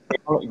about it.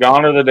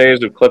 Gone are the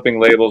days of clipping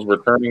labels,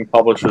 returning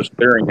Publishers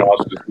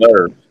Clearinghouse's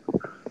letters,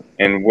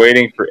 and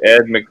waiting for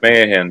Ed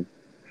McMahon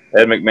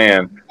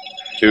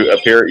to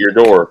appear at your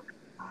door.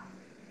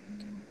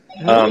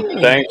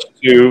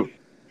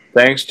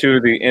 Thanks to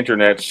the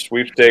internet,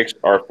 sweepstakes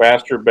are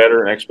faster,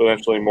 better, and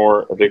exponentially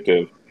more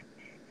addictive.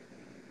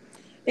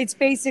 It's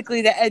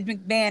basically that Ed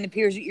McMahon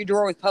appears at your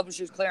door with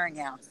Publishers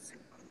Clearinghouse.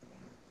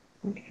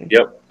 Okay.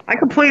 Yep. I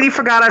completely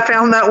forgot I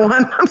found that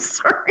one. I'm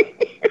sorry.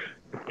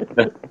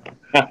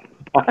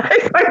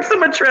 I find so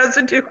much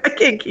residue, I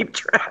can't keep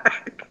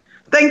track.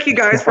 Thank you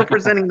guys for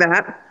presenting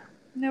that.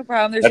 No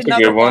problem. There's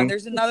another one.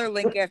 There's another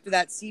link after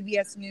that.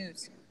 CBS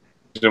News.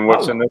 And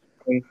what's in this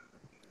one?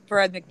 For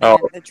Ed McMahon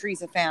that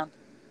Theresa found.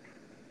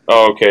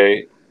 Oh,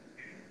 okay.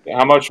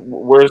 How much?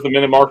 Where's the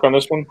minute mark on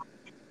this one?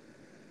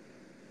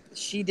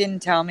 She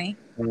didn't tell me.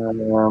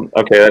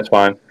 Okay, that's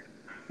fine.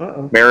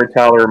 Uh-oh. Mary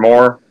Tyler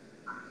Moore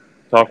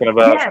talking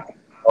about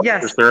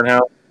Yes.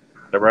 Clearinghouse.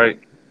 Is that right?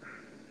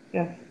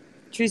 Yeah.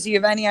 Theresa, you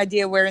have any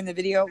idea where in the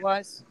video it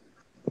was?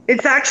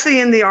 It's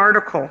actually in the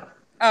article.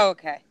 Oh,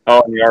 okay.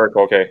 Oh, in the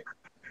article, okay.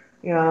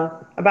 Yeah,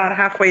 about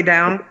halfway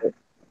down.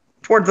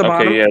 towards the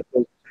bottom. Okay,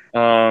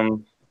 yeah.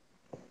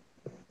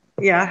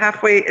 Yeah,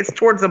 halfway. It's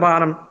towards the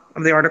bottom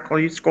of the article.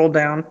 You scroll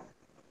down.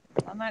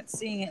 I'm not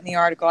seeing it in the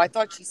article. I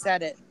thought she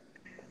said it.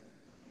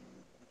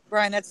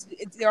 Brian,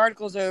 the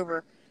article's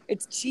over.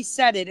 She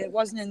said it. It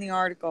wasn't in the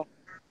article.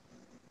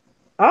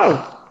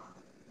 Oh.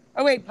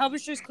 Oh wait,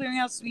 Publishers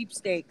Clearinghouse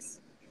Sweepstakes,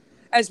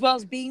 as well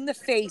as being the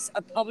face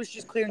of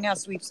Publishers Clearinghouse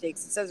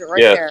Sweepstakes. It says it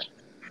right there.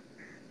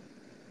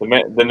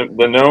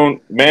 The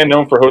man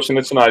known for hosting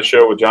the Tonight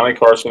Show with Johnny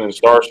Carson and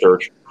Star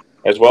Search,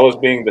 as well as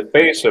being the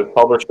face of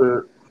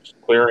Publishers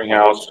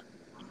Clearinghouse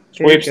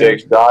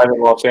Sweepstakes, died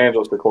in Los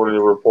Angeles, according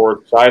to a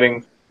report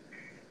citing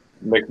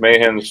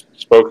McMahon's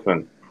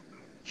spokesman.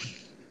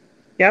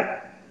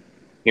 Yep.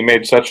 He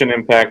made such an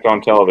impact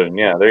on television.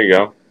 Yeah, there you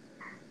go.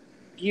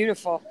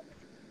 Beautiful.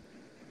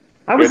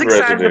 I was Good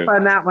excited Residue. to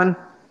find that one.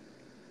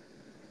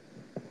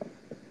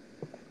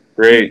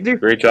 Great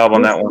job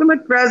on that There's one. so much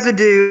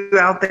residue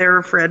out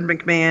there, Fred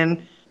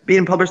McMahon.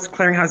 Being Publishers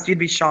Clearinghouse, you'd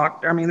be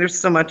shocked. I mean, there's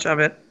so much of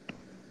it.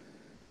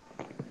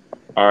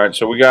 All right,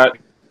 so we got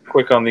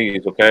quick on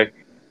these, okay?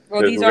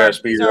 Well, these are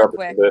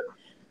quick.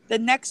 The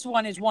next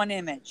one is one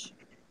image.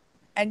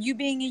 And you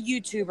being a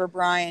YouTuber,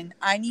 Brian,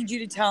 I need you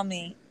to tell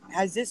me,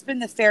 has this been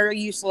the fair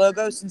use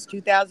logo since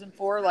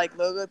 2004, like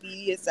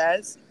Logopedia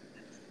says?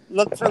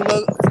 Look for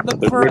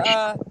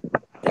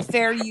the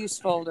fair use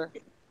folder.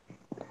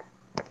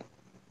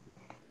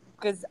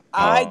 Because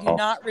I do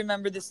not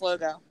remember this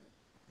logo.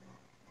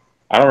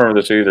 I don't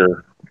remember this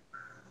either.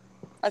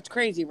 That's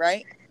crazy,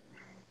 right?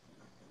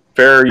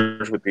 Fair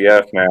use with the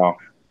F now.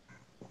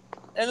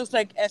 It looks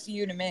like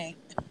SU to me.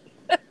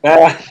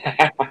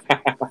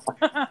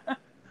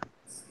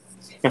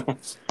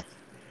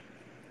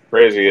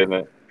 Crazy, isn't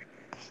it?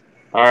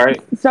 All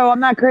right. So I'm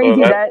not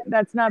crazy.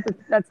 That's not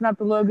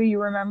the logo you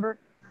remember.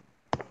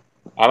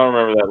 I don't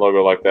remember that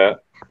logo like that.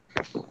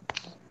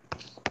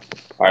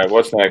 All right,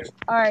 what's next?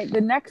 All right, the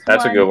next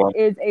That's one, a good one.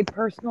 Is a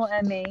personal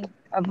ME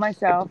of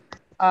myself.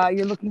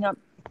 You're looking up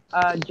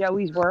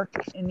Joey's work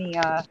in the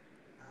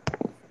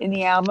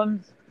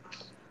albums.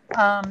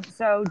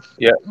 So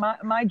yeah,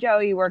 my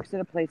Joey works at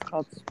a place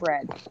called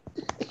Spread,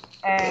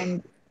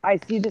 and I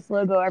see this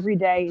logo every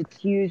day. It's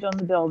huge on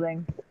the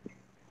building.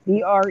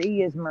 The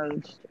RE is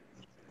merged.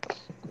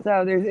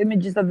 So there's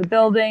images of the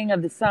building,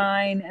 of the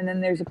sign, and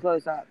then there's a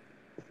close-up.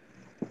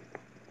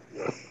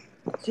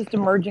 It's just a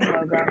merging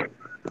logo.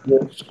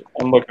 Yes,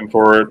 I'm looking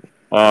for it.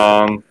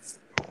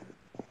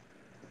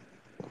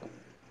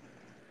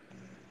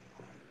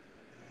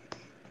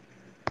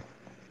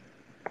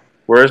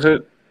 Where is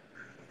it?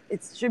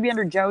 It should be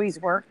under Joey's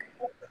work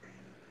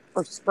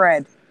or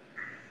Spread.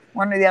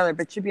 One or the other,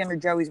 but it should be under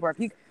Joey's work.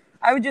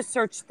 I would just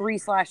search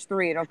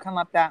 3/3. It'll come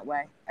up that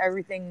way.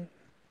 Everything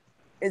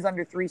is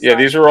under 3/3. Yeah,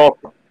 these are all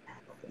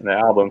in the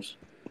albums.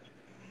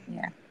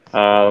 Yeah.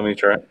 Let me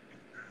try.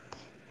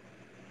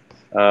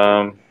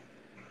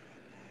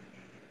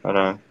 Hold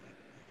on.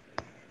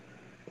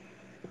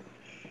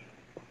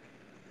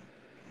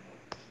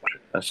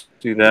 I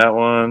see that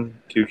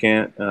one.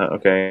 DeCant.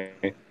 Okay.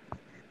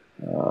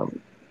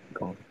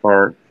 Going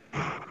apart.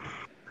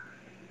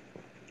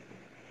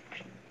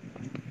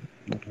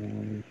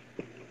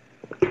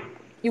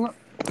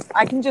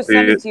 I can just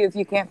send it to you if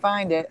you can't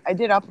find it. I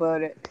did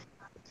upload it.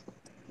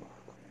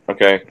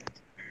 Okay.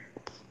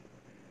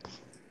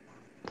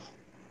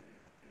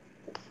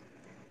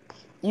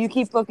 You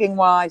keep looking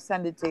while I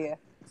send it to you.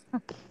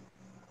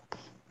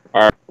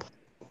 All right.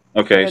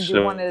 Okay. I'm gonna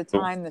do one at a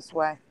time this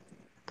way.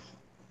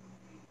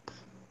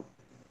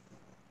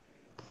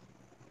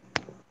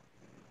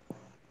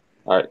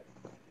 All right.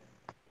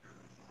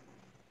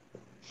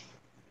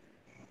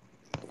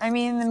 I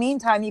mean, in the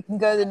meantime, you can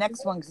go to the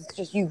next one because it's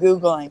just you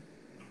Googling.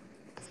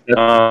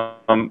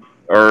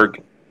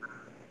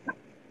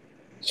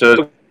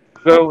 So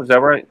logo, is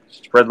that right?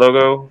 Spread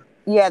logo?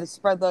 Yeah, the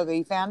Spread logo.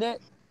 You found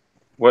it?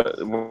 What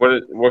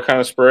kind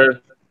of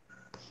spread?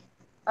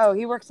 Oh,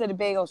 he works at a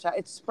bagel shop.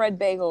 It's Spread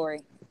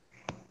Bagelry.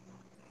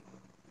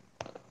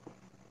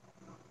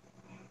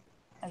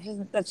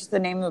 That's just the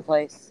name of the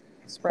place.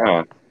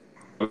 Spread.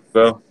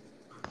 Logo.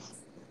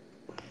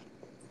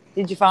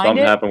 Did you find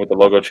Something it? happened with the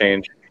logo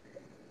change.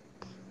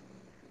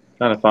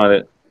 Trying to find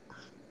it.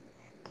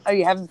 Oh,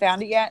 you haven't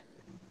found it yet?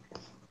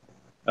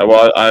 Okay,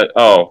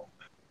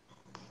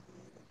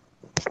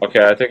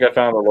 I think I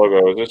found the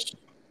logo. Is this?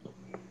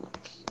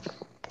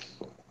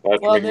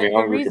 Well,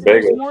 the reason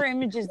there's more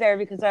images there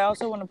because I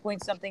also want to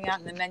point something out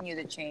in the menu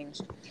that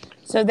changed.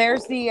 So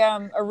there's the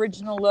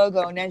original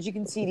logo, and as you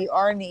can see, the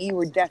R and the E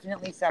were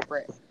definitely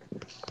separate.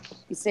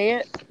 You see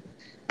it?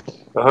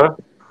 Uh-huh.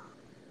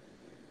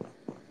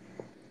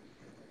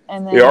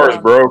 And then, the R is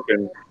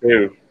broken,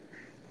 too.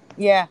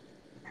 Yeah.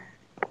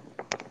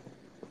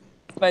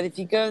 But if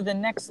you go to the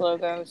next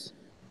logos...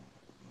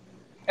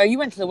 Oh, you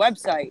went to the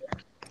website.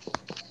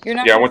 You're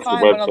not going to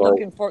find what I'm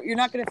looking for. You're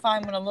not going to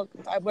find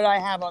what I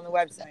have on the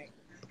website.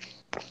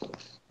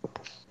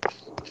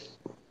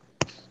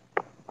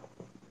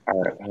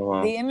 All right, hold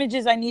on. The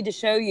images I need to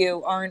show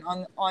you aren't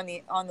on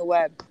the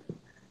web.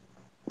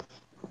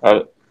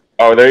 Oh,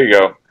 there you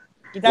go.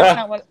 But that's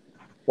not what.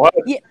 What?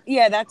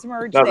 Yeah, that's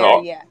merged That's there.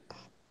 all. Yeah,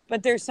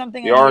 but there's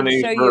something The I R need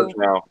and to E's show merged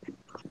you now.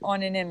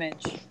 on an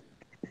image.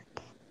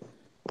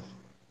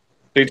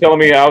 So you telling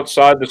me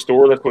outside the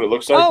store that's what it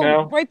looks like Oh,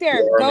 now? right there.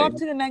 The R Go and up E?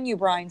 to the menu,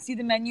 Brian. See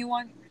the menu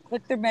one?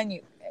 Click the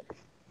menu.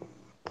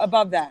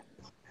 Above that.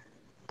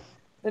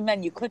 The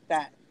menu. Click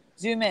that.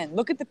 Zoom in.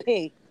 Look at the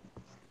P.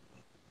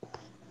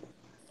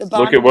 The Look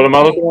bottom at what of am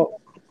I the P. looking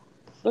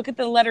at? Look at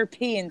the letter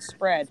P in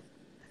spread.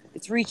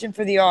 It's reaching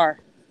for the R.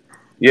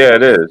 Yeah,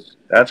 it is.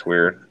 That's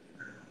weird.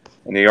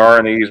 And the R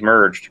and E's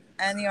merged.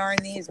 And the R and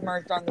the is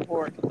merged on the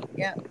board.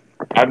 Yeah.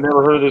 I've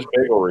never heard of this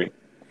bagelry.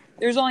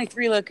 There's only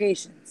 3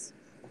 locations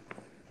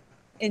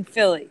in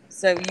Philly,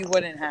 so you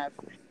wouldn't have.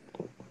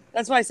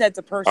 That's why I said it's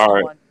a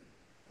personal one.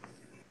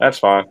 That's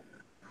fine.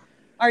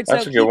 All right,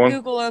 That's so a good keep one.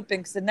 Google open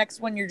because the next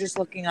one you're just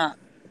looking up.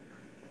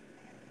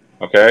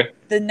 Okay.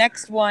 The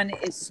next one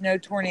is Snow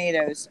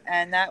Tornadoes,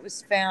 and that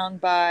was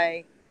found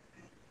by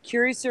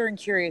Curiouser and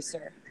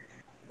Curiouser.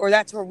 Or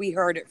that's where we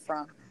heard it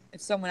from. If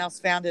someone else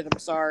found it, I'm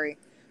sorry.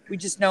 We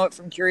just know it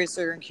from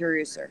Curiouser and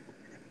Curiouser.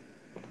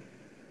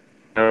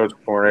 No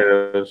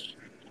tornadoes.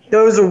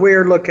 Those are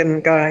weird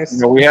looking guys.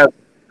 You know,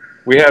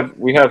 we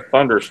have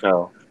thunder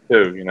snow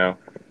too. You know.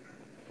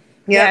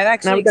 Yeah, I've Now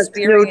actually we got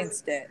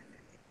experienced it.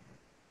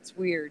 It's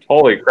weird.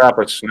 Holy crap!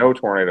 A snow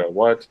tornado.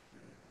 What?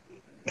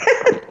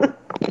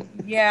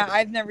 Yeah,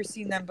 I've never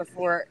seen them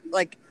before.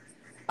 Like,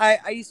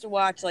 I used to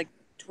watch like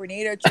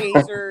tornado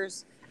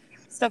chasers,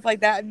 stuff like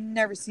that. I've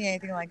never seen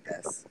anything like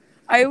this.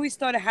 I always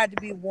thought it had to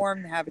be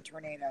warm to have a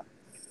tornado.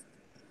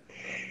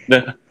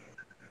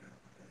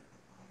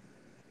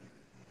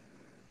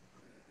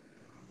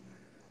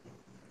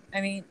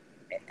 I mean,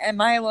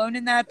 am I alone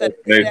in that?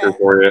 Nature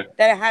for you.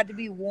 That it had to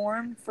be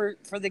warm for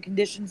the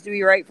conditions to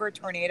be right for a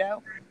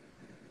tornado?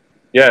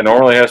 Yeah, it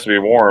normally has to be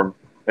warm.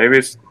 Maybe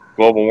it's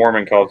global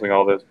warming causing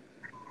all this.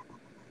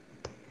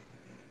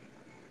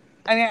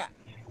 I mean,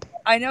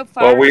 I know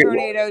fire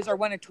tornadoes are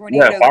when a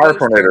tornado fire goes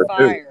tornadoes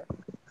through fire. too.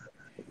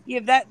 Yeah,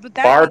 but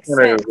that Fire makes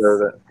tornadoes sense. are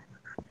that.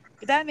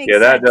 But that makes Yeah,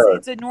 that sense. does.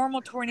 It's a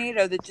normal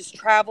tornado that just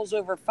travels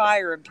over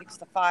fire and picks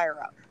the fire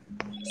up.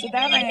 So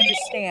that I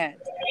understand.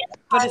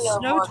 But a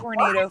snow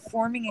tornado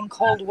forming in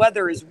cold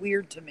weather is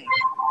weird to me.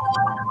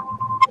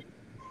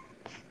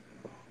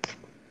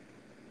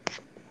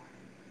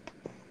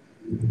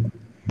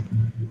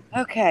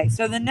 Okay,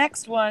 so the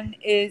next one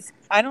is,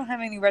 I don't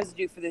have any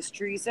residue for this,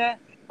 Theresa.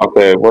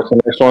 Okay, what's the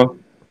next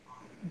one?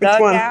 The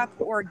one? Gap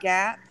or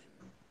Gap?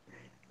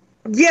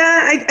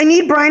 Yeah, I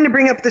need Brian to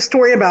bring up the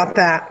story about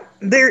that.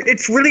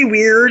 It's really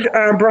weird.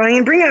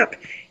 Brian, bring up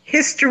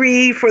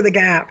history for the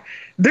Gap.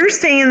 They're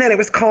saying that it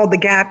was called the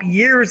Gap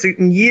years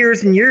and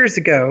years and years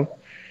ago,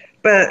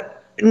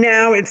 but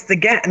now it's the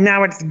Gap.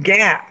 Now it's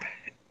Gap,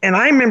 and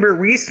I remember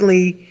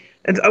recently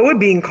it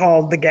being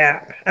called the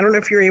Gap. I don't know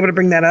if you're able to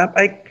bring that up.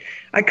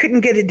 I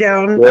couldn't get it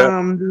down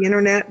the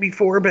internet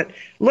before, but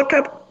look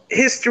up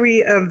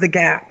history of the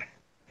Gap.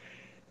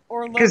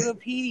 Or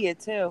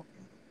Logopedia too.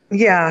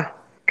 Yeah.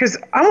 Because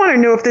I want to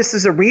know if this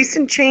is a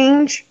recent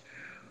change,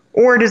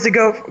 or does it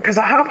go? Because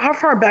how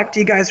far back do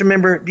you guys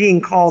remember it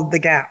being called the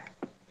Gap?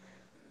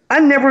 I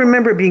never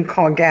remember it being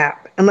called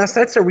Gap, unless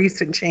that's a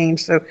recent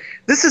change. So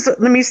this is,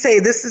 let me say,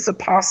 this is a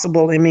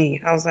possible to me.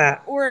 How's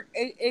that? Or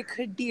it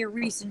could be a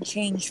recent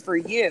change for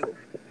you,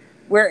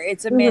 where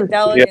it's a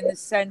Mandela in the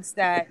sense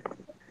that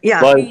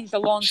it changed a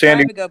long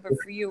time ago, but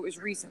for you it was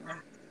recently.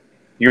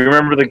 You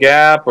remember the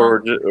Gap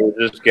or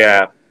just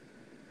Gap?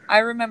 I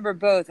remember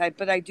both,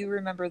 but I do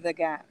remember the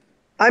Gap.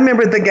 I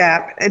remember the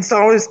Gap. It's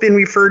always been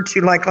referred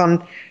to, like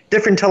on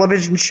different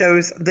television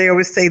shows, they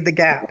always say the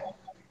Gap.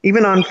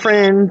 Even on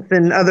Friends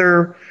and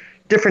other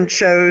different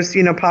shows,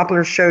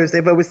 popular shows,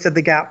 they've always said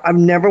the Gap. I've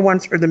never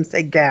once heard them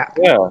say Gap.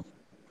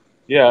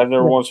 Yeah, I've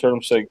never once heard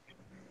them say.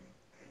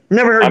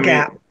 Never heard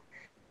Gap.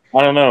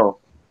 I don't know.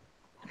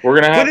 We're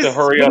gonna have to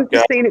hurry up,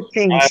 guys. When did it say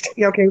it changed?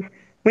 Okay.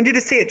 When did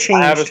it say it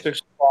changed? I have a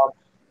 6 o'clock.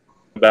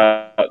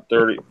 About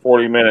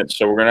 40 minutes,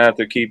 so we're gonna have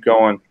to keep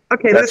going.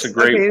 Okay, that's a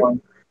great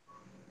one.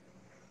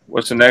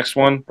 What's the next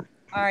one?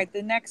 All right,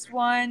 the next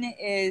one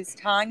is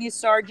Tanya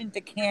Sargeant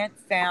DeCant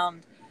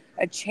found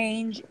a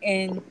change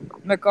in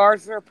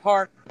McArthur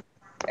Park,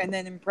 and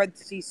then in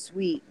parentheses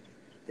Sweet.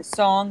 The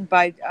song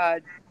by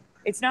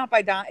it's not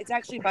by Donna, it's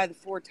actually by the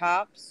Four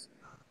Tops,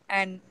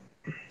 and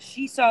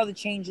she saw the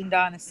change in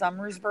Donna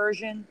Summer's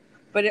version,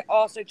 but it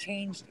also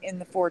changed in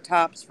the Four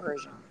Tops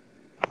version.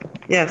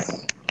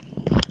 Yes.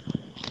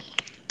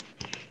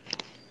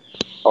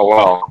 Oh,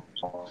 wow.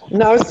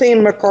 No, I was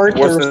saying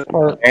McArthur's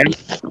part.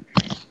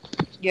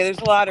 Yeah, there's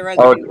a lot of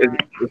residue.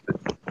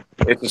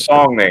 It's a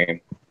song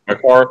name.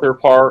 McArthur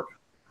Park.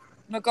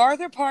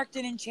 McArthur Park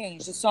didn't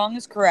change. The song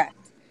is correct.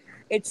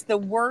 It's the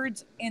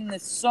words in the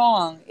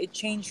song. It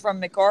changed from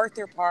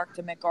McArthur Park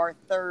to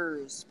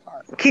McArthurs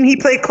Park. Can he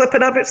play a clip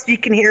of it so you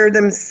can hear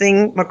them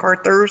sing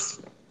McArthur's?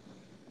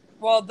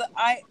 Well,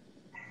 I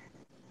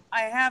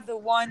have the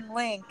one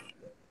link,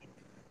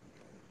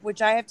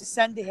 which I have to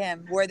send to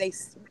him, where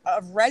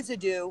of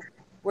Residue,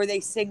 where they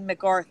sing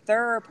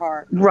McArthur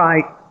Park.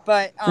 Right.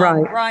 But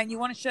right. Brian, you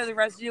want to show the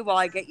Residue while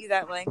I get you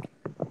that link?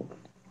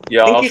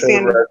 Yeah, Thank I'll you, show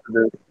Sandy. the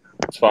residue.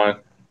 It's fine.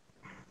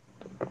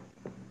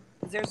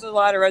 There's a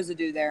lot of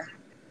residue there.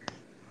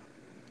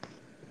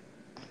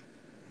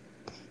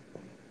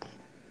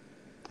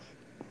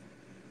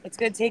 It's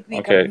going to take me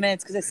a couple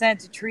minutes because I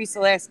sent it to Theresa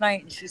last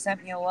night and she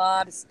sent me a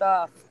lot of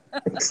stuff.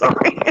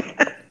 Sorry.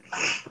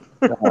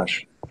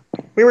 Gosh.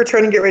 We were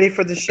trying to get ready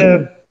for the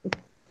show.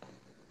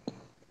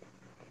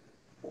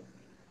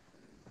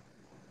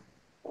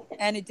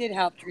 And it did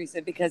help, Theresa,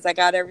 because I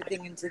got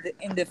everything into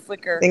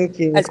Flickr Thank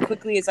you. as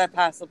quickly as I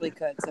possibly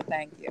could. So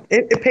thank you.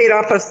 It paid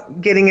off us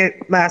getting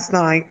it last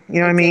night. You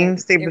know what I mean?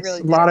 Saved us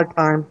really a lot of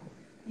time.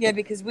 Yeah,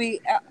 because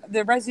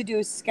the residue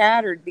is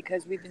scattered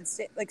because we've been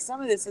like some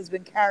of this has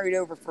been carried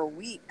over for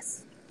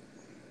weeks.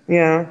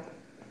 Yeah.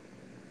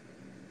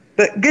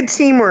 But good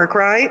teamwork,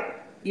 right?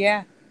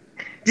 Yeah.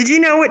 Did you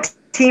know what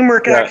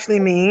teamwork actually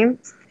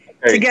means?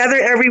 Okay. Together,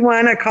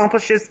 everyone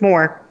accomplishes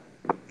more.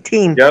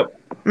 Team. Yep.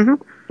 Mm-hmm.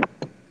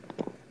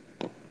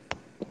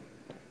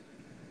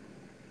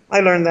 I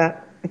learned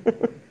that.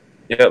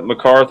 Yep.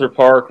 McArthur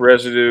Park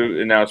residue,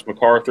 and now it's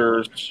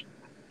McArthurs.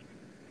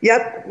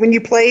 Yep. When you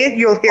play it,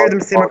 you'll hear them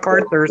say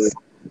McArthurs.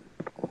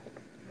 All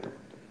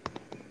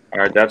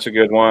right, that's a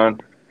good one.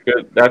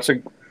 Good.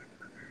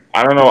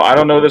 I don't know. I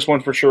don't know this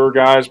one for sure,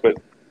 guys, but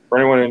for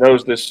anyone who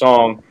knows this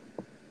song,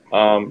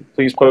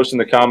 please post in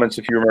the comments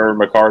if you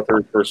remember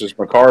McArthur versus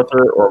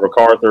McArthur or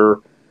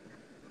McArthur.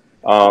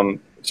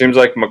 It seems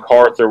like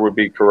McArthur would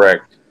be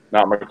correct,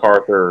 not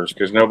McArthurs,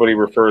 because nobody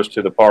refers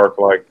to the park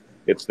like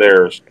it's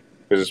theirs,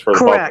 because it's for the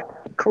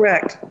public.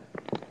 Correct.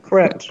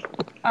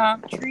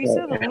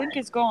 Theresa, the link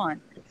is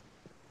gone.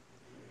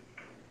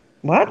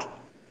 What?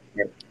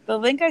 The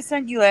link I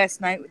sent you last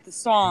night with the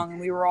song, and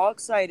we were all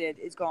excited,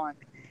 is gone.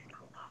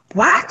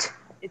 What?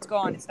 It's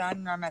gone. It's not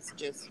in our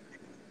messages.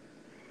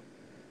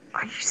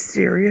 Are you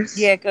serious?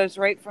 Yeah, it goes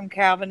right from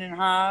Calvin and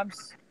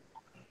Hobbes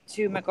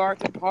to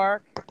McArthur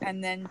Park,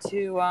 and then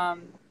to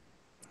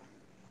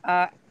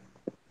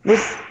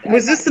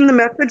Was this in the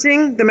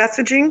messaging? The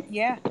messaging?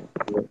 Yeah.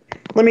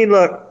 Let me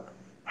look.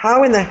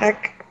 How in the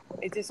heck?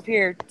 It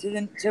disappeared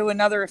to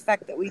another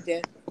effect that we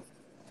did.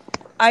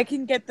 I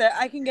can get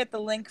the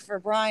link for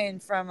Brian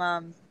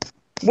from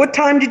What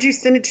time did you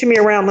send it to me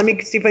around? Let me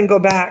see if I can go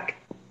back.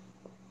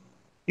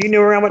 Do you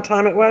know around what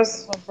time it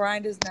was? Well,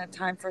 Brian doesn't have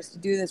time for us to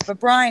do this, but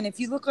Brian, if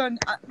you look on,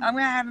 I'm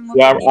gonna have him look.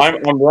 Yeah,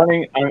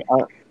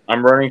 on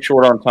I'm running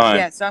short on time.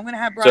 Yeah, so I'm gonna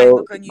have Brian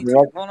look on YouTube.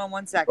 Yeah. Hold on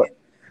 1 second.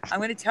 I'm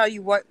gonna tell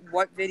you what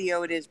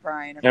video it is,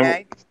 Brian.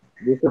 Okay.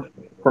 This is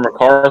for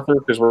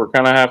McArthur because we're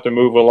kind of have to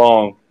move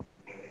along.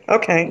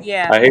 Okay.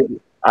 Yeah.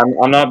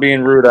 I'm not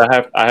being rude. I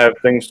have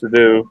things to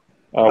do.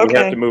 We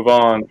have to move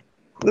on.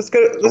 Let's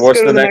go to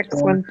the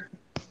next one.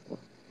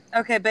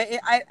 Okay, but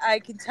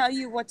I can tell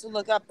you what to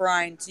look up,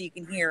 Brian, so you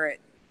can hear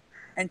it,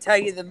 and tell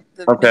you the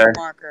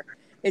marker.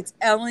 It's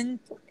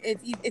Ellen.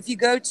 If you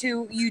go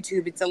to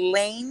YouTube, it's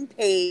Elaine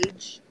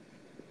Page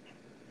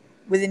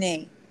with an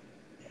E.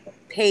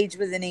 Page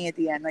with an E at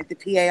the end, like the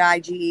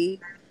Paige.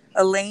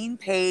 Elaine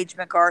Page,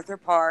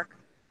 McArthur Park.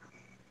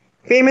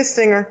 Famous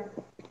singer.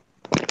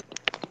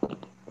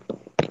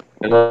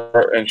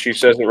 And she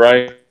says it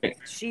right.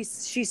 She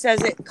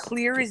says it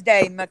clear as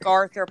day.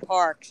 McArthur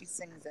Park. She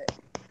sings it.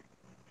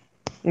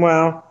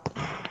 Wow.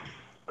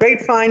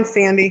 Great find,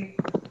 Sandy.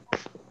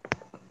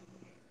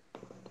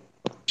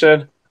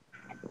 Said.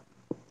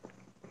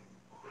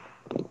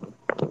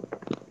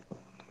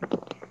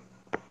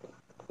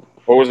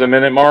 What was the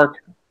minute mark?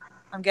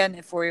 I'm getting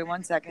it for you.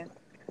 1 second.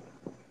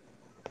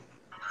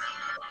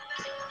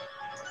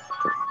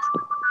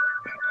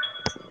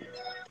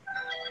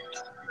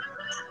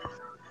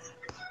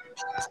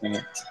 Yeah.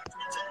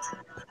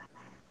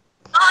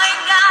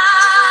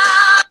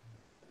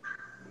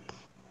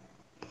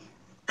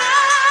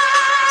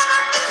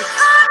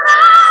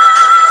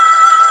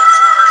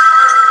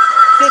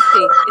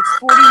 It's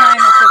 49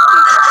 or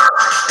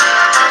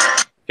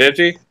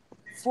 50. 50?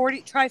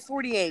 40. Try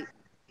 48.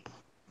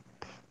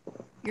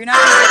 You're not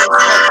going to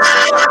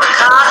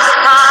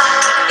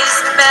get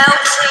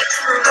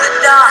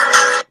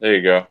it. There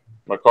you go.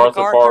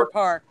 McArthur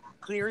Park.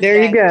 Clear as there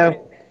day. You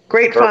go.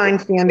 Great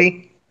find,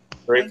 Sandy.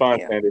 Great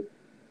find, Sandy.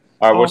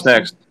 All right, what's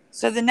next?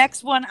 So the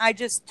next one, I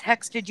just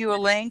texted you a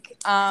link.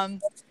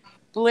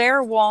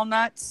 Blair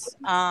Walnuts.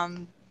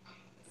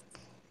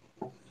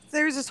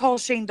 There's this whole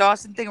Shane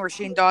Dawson thing where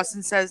Shane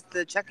Dawson says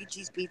the Chuck E.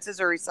 Cheese pizzas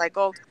are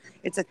recycled.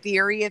 It's a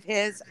theory of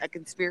his, a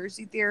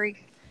conspiracy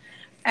theory.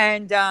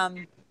 And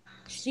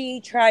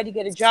she tried to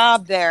get a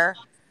job there.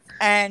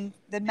 And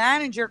the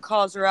manager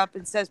calls her up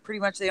and says pretty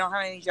much they don't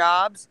have any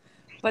jobs.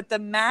 But the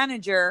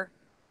manager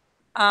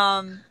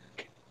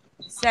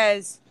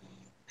says,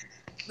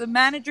 the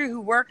manager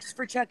who works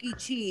for Chuck E.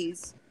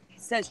 Cheese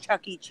says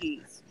Chuck E.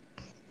 Cheese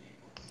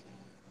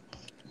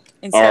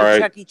instead of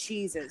Chuck E.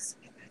 Cheese's.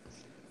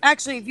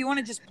 Actually, if you want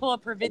to just pull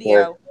up her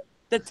video,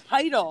 the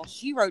title,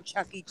 she wrote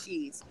Chuck E.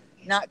 Cheese,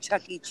 not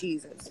Chuck E.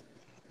 Cheese's.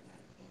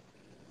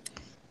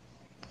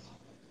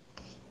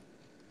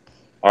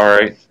 All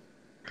right.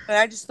 But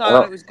I just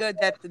thought it was good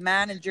that the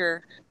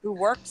manager who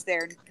works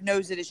there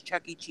knows it is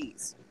Chuck E.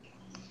 Cheese.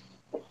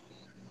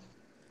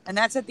 And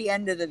that's at the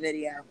end of the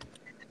video.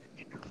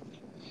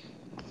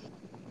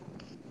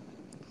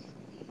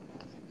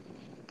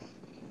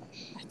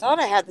 I thought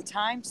I had the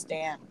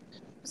timestamp.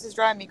 This is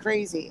driving me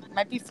crazy. It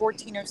might be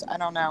 14 or so. I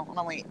don't know. Hold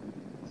on, wait.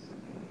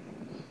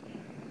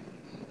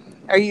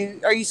 Are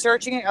you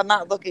searching it? I'm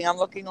not looking. I'm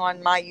looking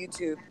on my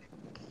YouTube.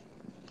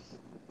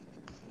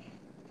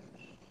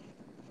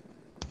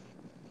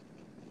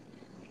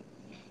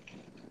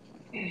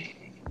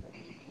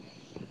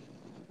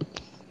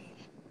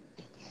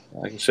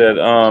 Like I said,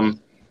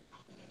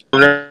 we're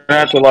gonna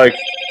have to like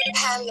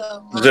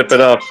zip it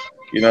up.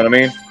 You know what I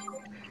mean?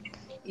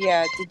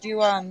 Yeah. Did you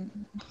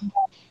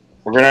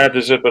We're gonna have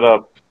to zip it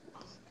up.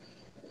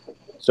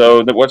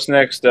 So what's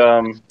next?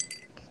 Go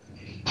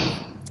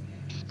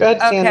ahead,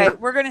 Okay, Sandy.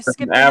 we're gonna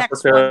skip the Africa.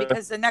 next one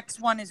because the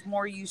next one is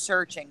more you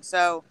searching.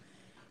 So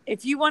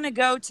if you want to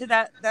go to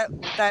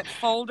that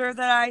folder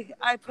that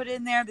I put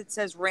in there that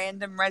says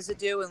random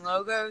residue and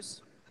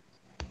logos,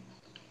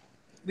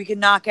 we can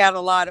knock out a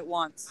lot at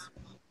once.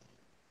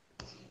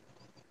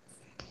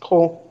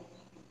 Cool.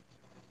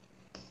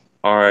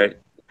 All right.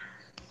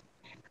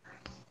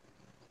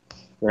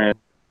 Grant.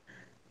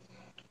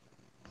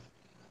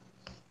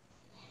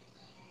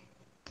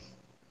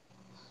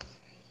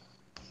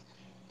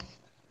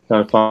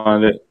 Trying to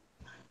find it.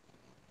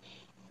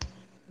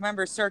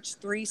 Remember, search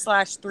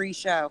 3/3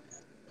 show.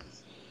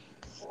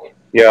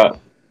 Yeah,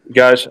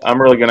 guys,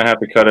 I'm really gonna have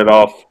to cut it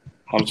off.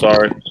 I'm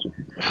sorry.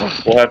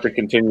 We'll have to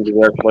continue the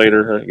rest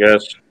later, I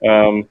guess.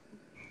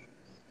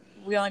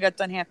 We only got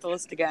done half the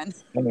list again.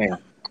 Man.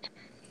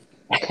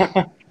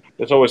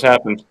 This always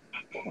happens.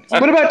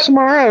 What about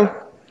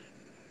tomorrow?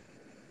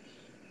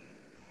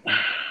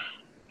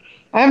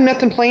 I have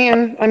nothing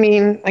planned. I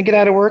mean, I get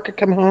out of work, I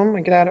come home,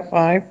 I get out at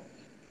 5.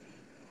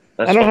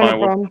 That's I don't have a fine.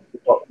 problem.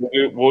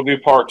 We'll do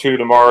part 2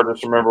 tomorrow.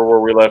 Just remember where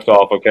we left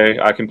off, okay?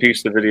 I can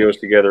piece the videos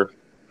together.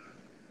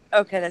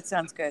 Okay, that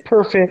sounds good.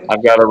 Perfect.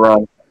 I've got to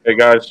run. Hey,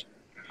 guys.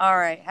 All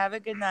right. Have a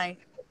good night.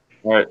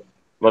 All right.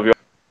 Love you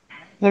all.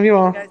 Love you You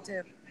all. guys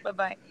too.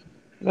 Bye-bye.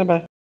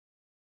 Bye-bye.